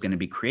law was going to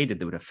be created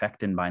that would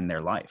affect and bind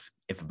their life.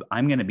 If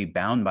I'm going to be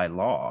bound by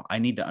law, I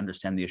need to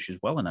understand the issues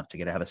well enough to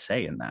get to have a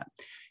say in that.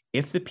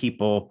 If the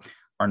people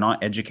are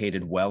not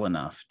educated well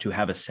enough to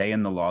have a say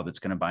in the law that's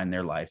going to bind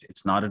their life,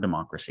 it's not a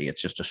democracy.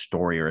 It's just a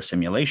story or a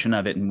simulation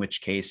of it, in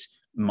which case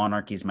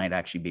monarchies might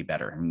actually be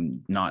better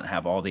and not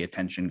have all the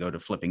attention go to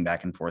flipping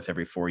back and forth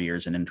every 4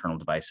 years and internal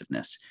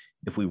divisiveness.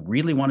 If we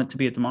really want it to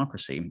be a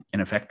democracy,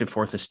 an effective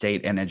fourth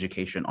estate and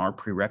education are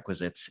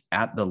prerequisites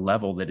at the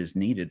level that is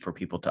needed for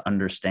people to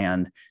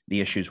understand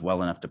the issues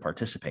well enough to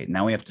participate.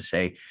 Now we have to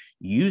say,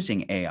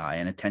 using AI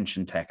and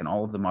attention tech and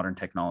all of the modern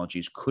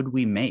technologies, could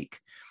we make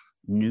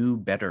new,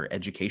 better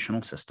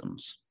educational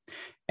systems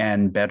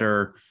and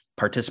better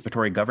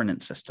participatory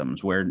governance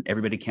systems where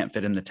everybody can't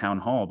fit in the town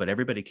hall, but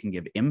everybody can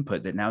give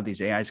input, that now these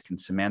AIs can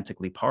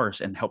semantically parse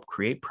and help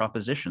create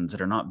propositions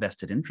that are not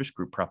vested interest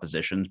group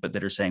propositions, but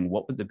that are saying,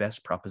 what would the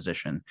best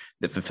proposition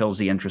that fulfills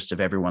the interests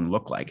of everyone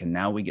look like? And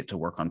now we get to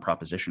work on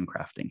proposition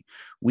crafting.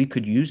 We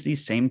could use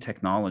these same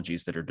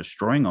technologies that are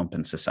destroying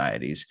open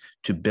societies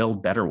to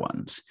build better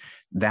ones.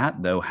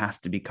 That, though, has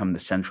to become the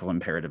central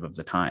imperative of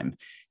the time.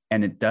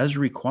 And it does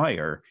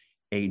require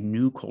a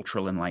new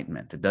cultural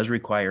enlightenment. It does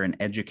require an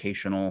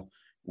educational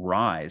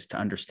rise to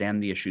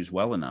understand the issues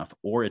well enough,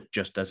 or it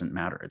just doesn't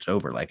matter. It's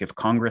over. Like, if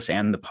Congress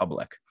and the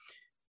public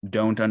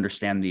don't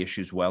understand the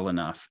issues well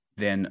enough,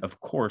 then of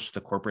course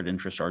the corporate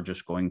interests are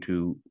just going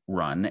to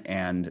run,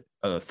 and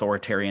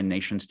authoritarian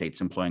nation states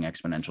employing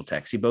exponential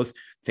tech. See, both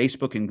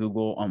Facebook and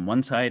Google on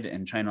one side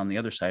and China on the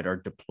other side are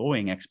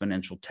deploying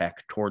exponential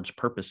tech towards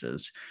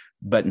purposes,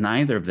 but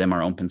neither of them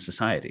are open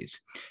societies.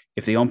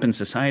 If the open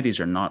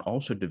societies are not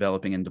also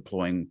developing and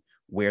deploying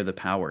where the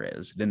power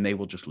is, then they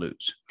will just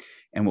lose.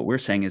 And what we're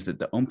saying is that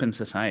the open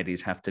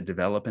societies have to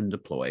develop and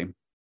deploy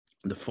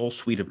the full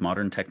suite of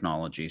modern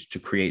technologies to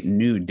create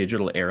new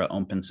digital era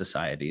open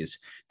societies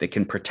that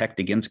can protect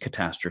against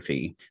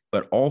catastrophe,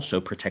 but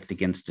also protect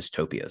against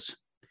dystopias.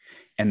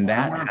 And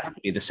that has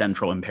to be the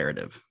central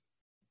imperative.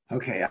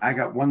 Okay, I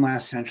got one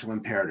last central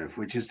imperative,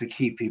 which is to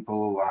keep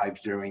people alive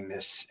during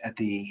this,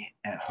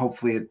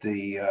 hopefully at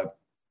the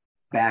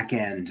back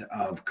end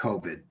of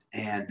COVID.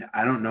 And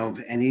I don't know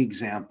of any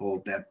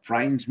example that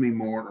frightens me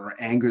more or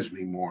angers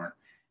me more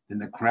than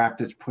the crap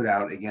that's put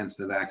out against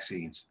the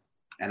vaccines.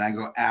 And I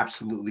go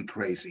absolutely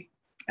crazy.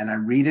 And I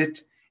read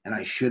it, and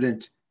I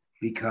shouldn't,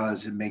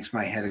 because it makes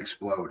my head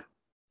explode.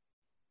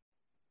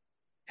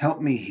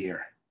 Help me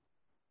here.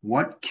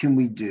 What can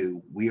we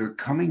do? We are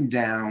coming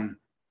down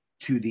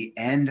to the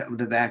end of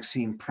the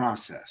vaccine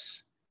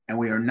process, and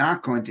we are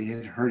not going to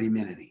hit herd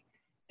immunity.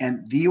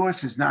 And the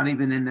US is not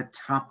even in the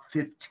top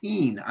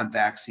 15 on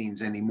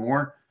vaccines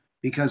anymore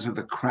because of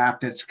the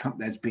crap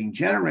that's being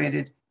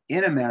generated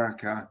in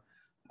America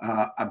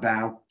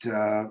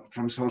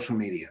from social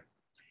media.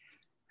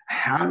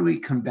 How do we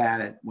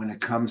combat it when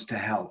it comes to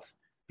health?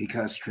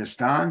 Because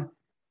Tristan,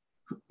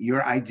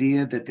 your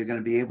idea that they're going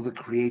to be able to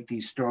create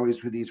these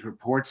stories with these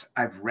reports,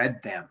 I've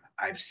read them,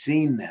 I've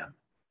seen them.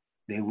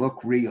 They look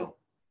real,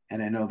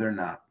 and I know they're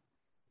not.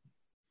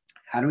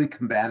 How do we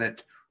combat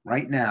it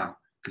right now?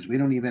 Because we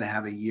don't even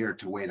have a year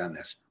to wait on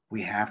this.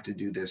 We have to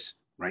do this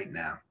right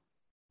now.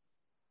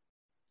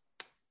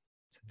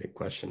 It's a big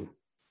question.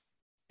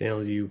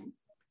 Daniel, you?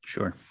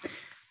 Sure.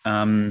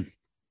 We're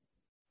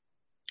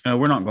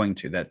not going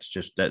to. That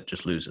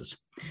just loses.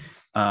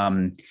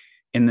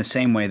 In the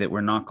same way that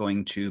we're not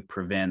going to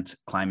prevent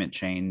climate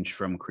change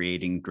from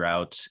creating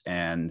droughts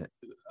and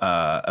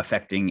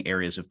affecting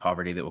areas of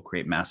poverty that will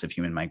create massive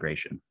human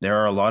migration. There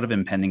are a lot of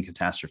impending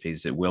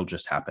catastrophes that will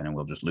just happen, and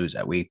we'll just lose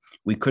that. We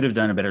could have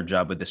done a better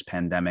job with this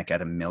pandemic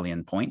at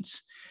 1,000,000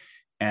 points.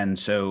 And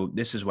so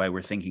this is why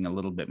we're thinking a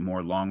little bit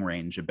more long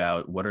range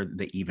about what are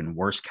the even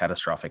worse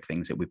catastrophic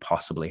things that we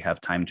possibly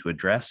have time to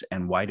address,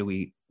 and why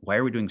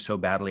are we doing so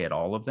badly at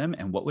all of them,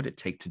 and what would it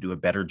take to do a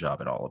better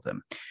job at all of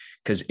them?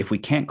 Because if we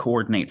can't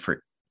coordinate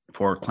for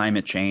for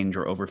climate change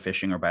or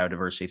overfishing or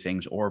biodiversity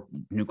things or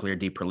nuclear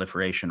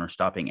deproliferation or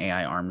stopping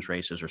AI arms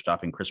races or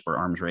stopping CRISPR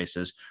arms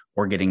races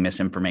or getting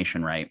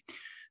misinformation right.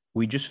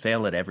 We just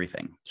fail at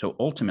everything. So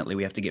ultimately,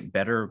 we have to get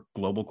better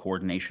global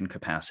coordination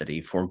capacity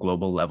for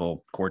global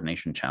level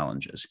coordination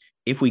challenges.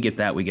 If we get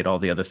that, we get all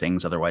the other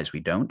things. Otherwise,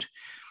 we don't.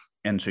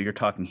 And so you're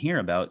talking here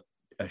about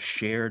a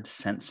shared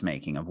sense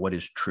making of what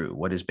is true,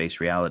 what is base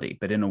reality.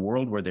 But in a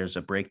world where there's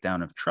a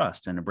breakdown of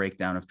trust and a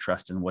breakdown of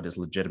trust in what is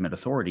legitimate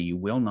authority, you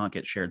will not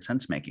get shared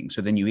sense making.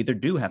 So then you either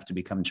do have to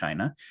become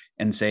China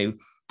and say,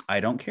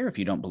 I don't care if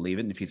you don't believe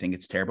it. And if you think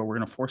it's terrible, we're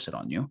going to force it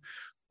on you.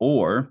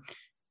 Or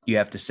you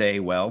have to say,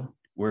 well,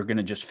 we're going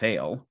to just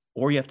fail.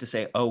 Or you have to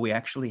say, oh, we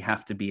actually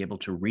have to be able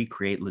to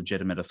recreate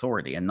legitimate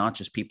authority and not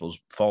just people's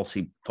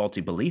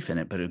faulty belief in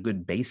it, but a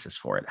good basis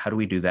for it. How do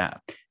we do that?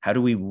 How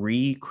do we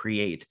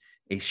recreate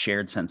a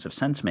shared sense of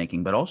sense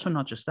making, but also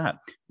not just that,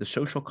 the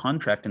social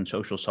contract and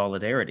social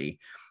solidarity,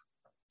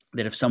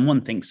 that if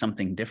someone thinks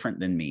something different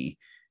than me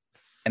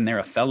and they're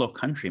a fellow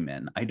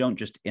countryman, I don't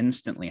just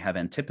instantly have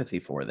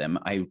antipathy for them.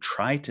 I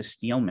try to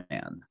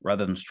steelman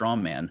rather than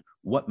strawman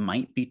what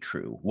might be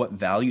true, what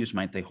values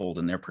might they hold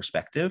in their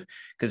perspective.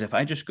 Because if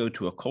I just go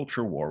to a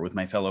culture war with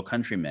my fellow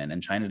countrymen,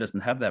 and China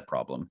doesn't have that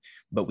problem,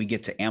 but we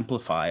get to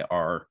amplify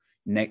our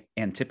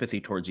antipathy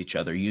towards each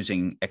other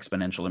using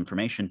exponential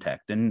information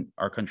tech, then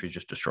our country's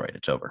just destroyed.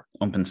 It's over.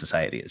 Open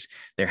society is.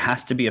 There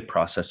has to be a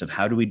process of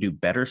how do we do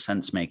better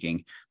sense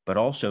making, but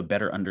also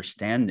better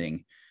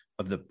understanding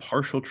of the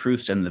partial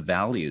truths and the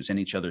values in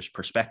each other's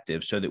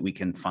perspective so that we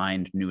can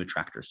find new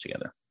attractors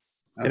together.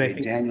 Okay,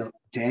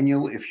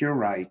 Daniel, if you're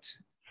right,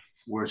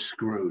 we're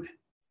screwed.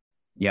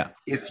 Yeah.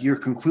 If your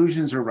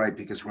conclusions are right,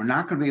 because we're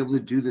not going to be able to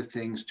do the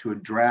things to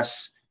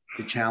address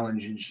the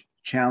challenges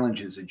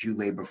that you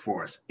lay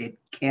before us. It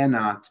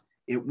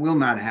will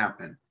not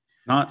happen.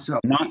 Not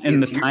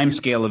in the time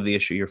scale of the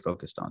issue you're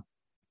focused on.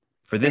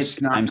 For this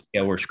time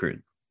scale, we're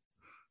screwed.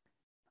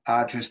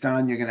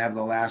 Tristan, you're going to have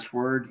the last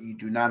word. You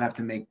do not have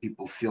to make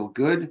people feel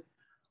good.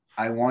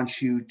 I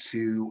want you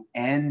to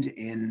end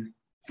in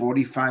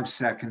 45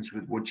 seconds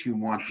with what you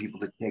want people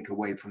to take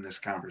away from this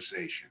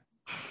conversation.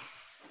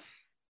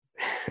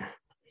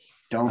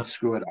 Don't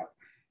screw it up.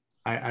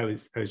 I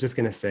was just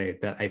going to say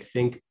that I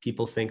think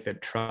people think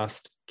that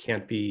trust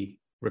can't be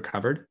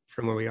recovered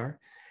from where we are.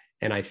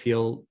 And I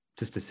feel,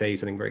 just to say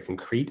something very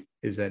concrete,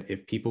 is that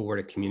if people were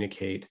to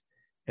communicate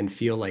and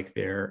feel like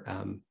they're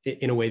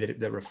in a way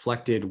that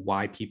reflected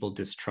why people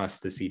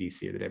distrust the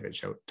CDC or the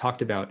WHO,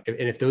 talked about,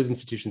 and if those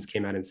institutions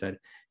came out and said,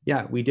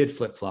 yeah, we did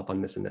flip-flop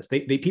on this and this,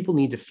 people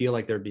need to feel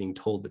like they're being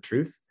told the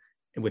truth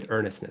and with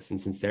earnestness and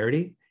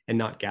sincerity and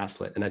not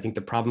gaslit. And I think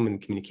the problem in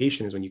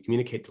communication is when you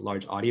communicate to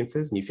large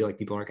audiences and you feel like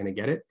people aren't going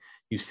to get it,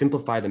 you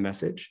simplify the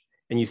message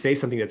and you say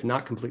something that's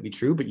not completely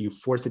true, but you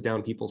force it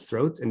down people's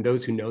throats. And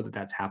those who know that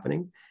that's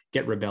happening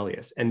get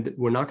rebellious. And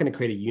we're not going to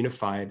create a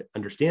unified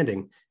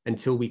understanding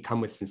until we come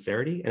with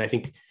sincerity. And I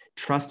think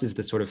trust is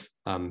the sort of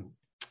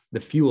the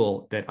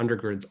fuel that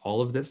undergirds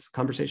all of this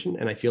conversation.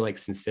 And I feel like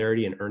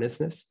sincerity and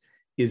earnestness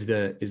is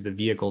the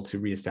vehicle to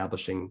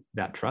reestablishing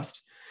that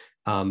trust.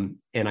 And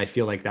I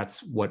feel like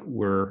that's what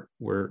we're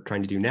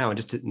trying to do now. And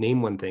just to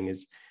name one thing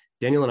is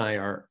Daniel and I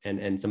are,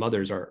 and some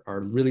others are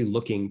really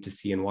looking to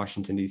see in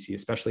Washington, D.C.,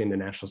 especially in the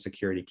national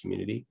security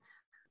community,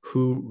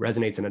 who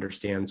resonates and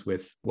understands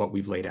with what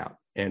we've laid out.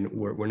 And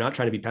we're not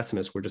trying to be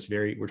pessimists. We're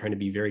trying to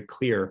be very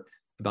clear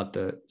about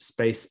the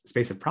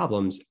space of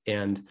problems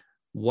and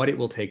what it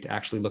will take to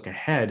actually look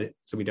ahead,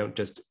 so we don't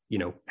just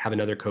have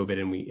another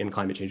COVID and in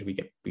climate change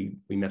we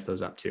mess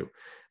those up too.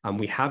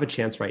 We have a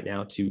chance right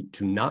now to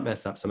not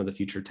mess up some of the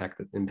future tech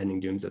impending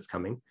dooms that's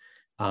coming,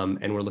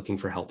 and we're looking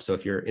for help. So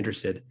if you're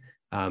interested,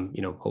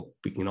 hope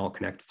we can all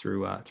connect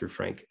through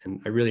Frank. And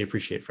I really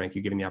appreciate, Frank,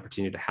 you giving the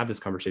opportunity to have this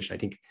conversation. I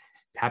think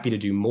happy to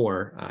do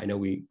more. I know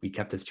we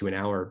kept this to an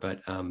hour, but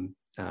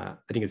I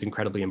think it's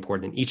incredibly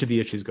important. And each of the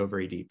issues go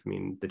very deep. I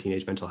mean, the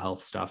teenage mental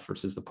health stuff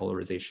versus the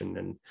polarization,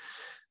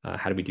 and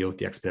how do we deal with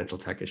the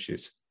exponential tech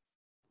issues?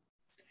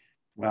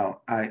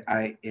 Well,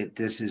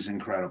 this is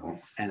incredible.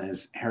 And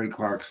as Harry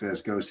Clark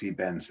says, go see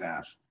Ben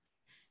Sasse.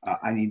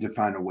 I need to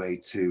find a way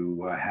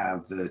to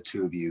have the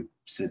two of you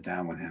sit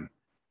down with him.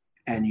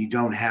 And you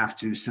don't have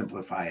to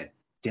simplify it.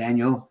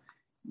 Daniel,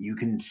 you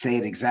can say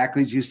it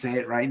exactly as you say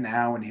it right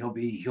now, and he'll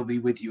be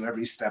with you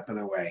every step of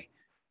the way.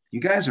 You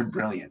guys are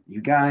brilliant.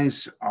 You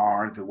guys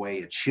are the way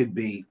it should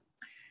be.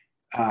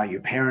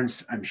 Your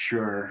parents, I'm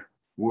sure,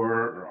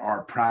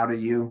 are proud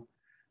of you.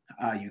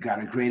 You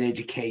got a great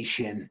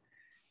education.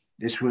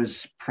 This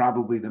was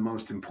probably the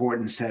most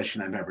important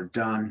session I've ever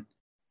done.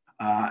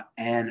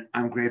 And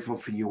I'm grateful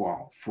for you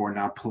all for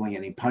not pulling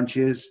any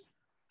punches,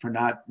 for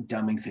not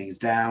dumbing things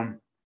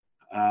down.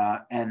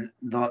 And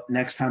the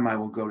next time I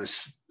will go to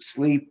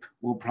sleep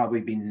will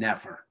probably be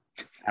never,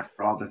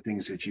 after all the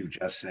things that you've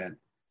just said.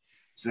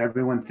 So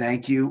everyone,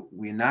 thank you.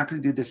 We're not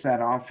going to do this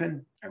that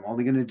often. I'm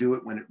only going to do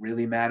it when it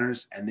really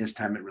matters. And this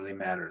time it really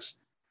matters.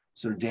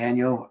 So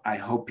Daniel, I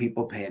hope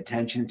people pay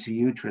attention to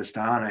you.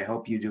 Tristan, I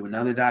hope you do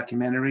another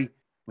documentary,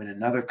 win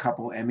another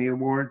couple Emmy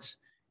Awards.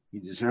 You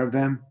deserve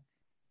them.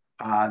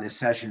 This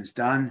session's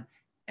done.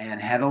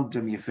 And Heddle,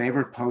 do me a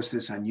favor, post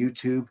this on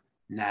YouTube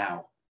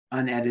now,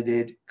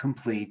 unedited,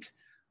 complete.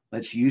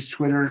 Let's use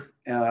Twitter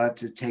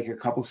to take a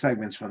couple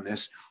segments from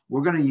this.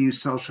 We're going to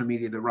use social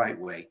media the right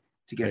way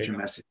to get your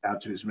message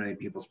out to as many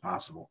people as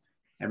possible.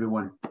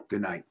 Everyone,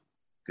 good night.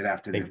 Good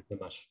afternoon. Thank you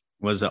so much.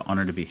 It was an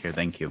honor to be here.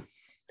 Thank you.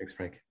 Thanks,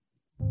 Frank.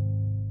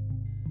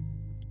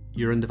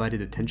 Your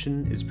Undivided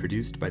Attention is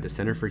produced by the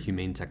Center for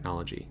Humane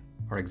Technology.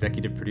 Our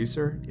executive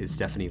producer is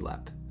Stephanie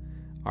Lepp.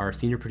 Our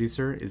senior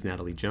producer is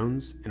Natalie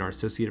Jones, and our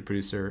associate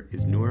producer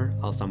is Noor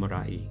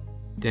Al-Samurai.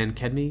 Dan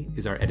Kedmi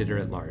is our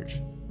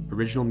editor-at-large.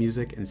 Original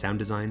music and sound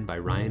design by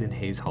Ryan and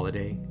Hayes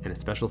Holiday, and a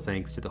special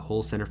thanks to the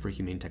whole Center for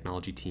Humane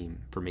Technology team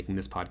for making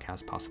this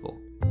podcast possible.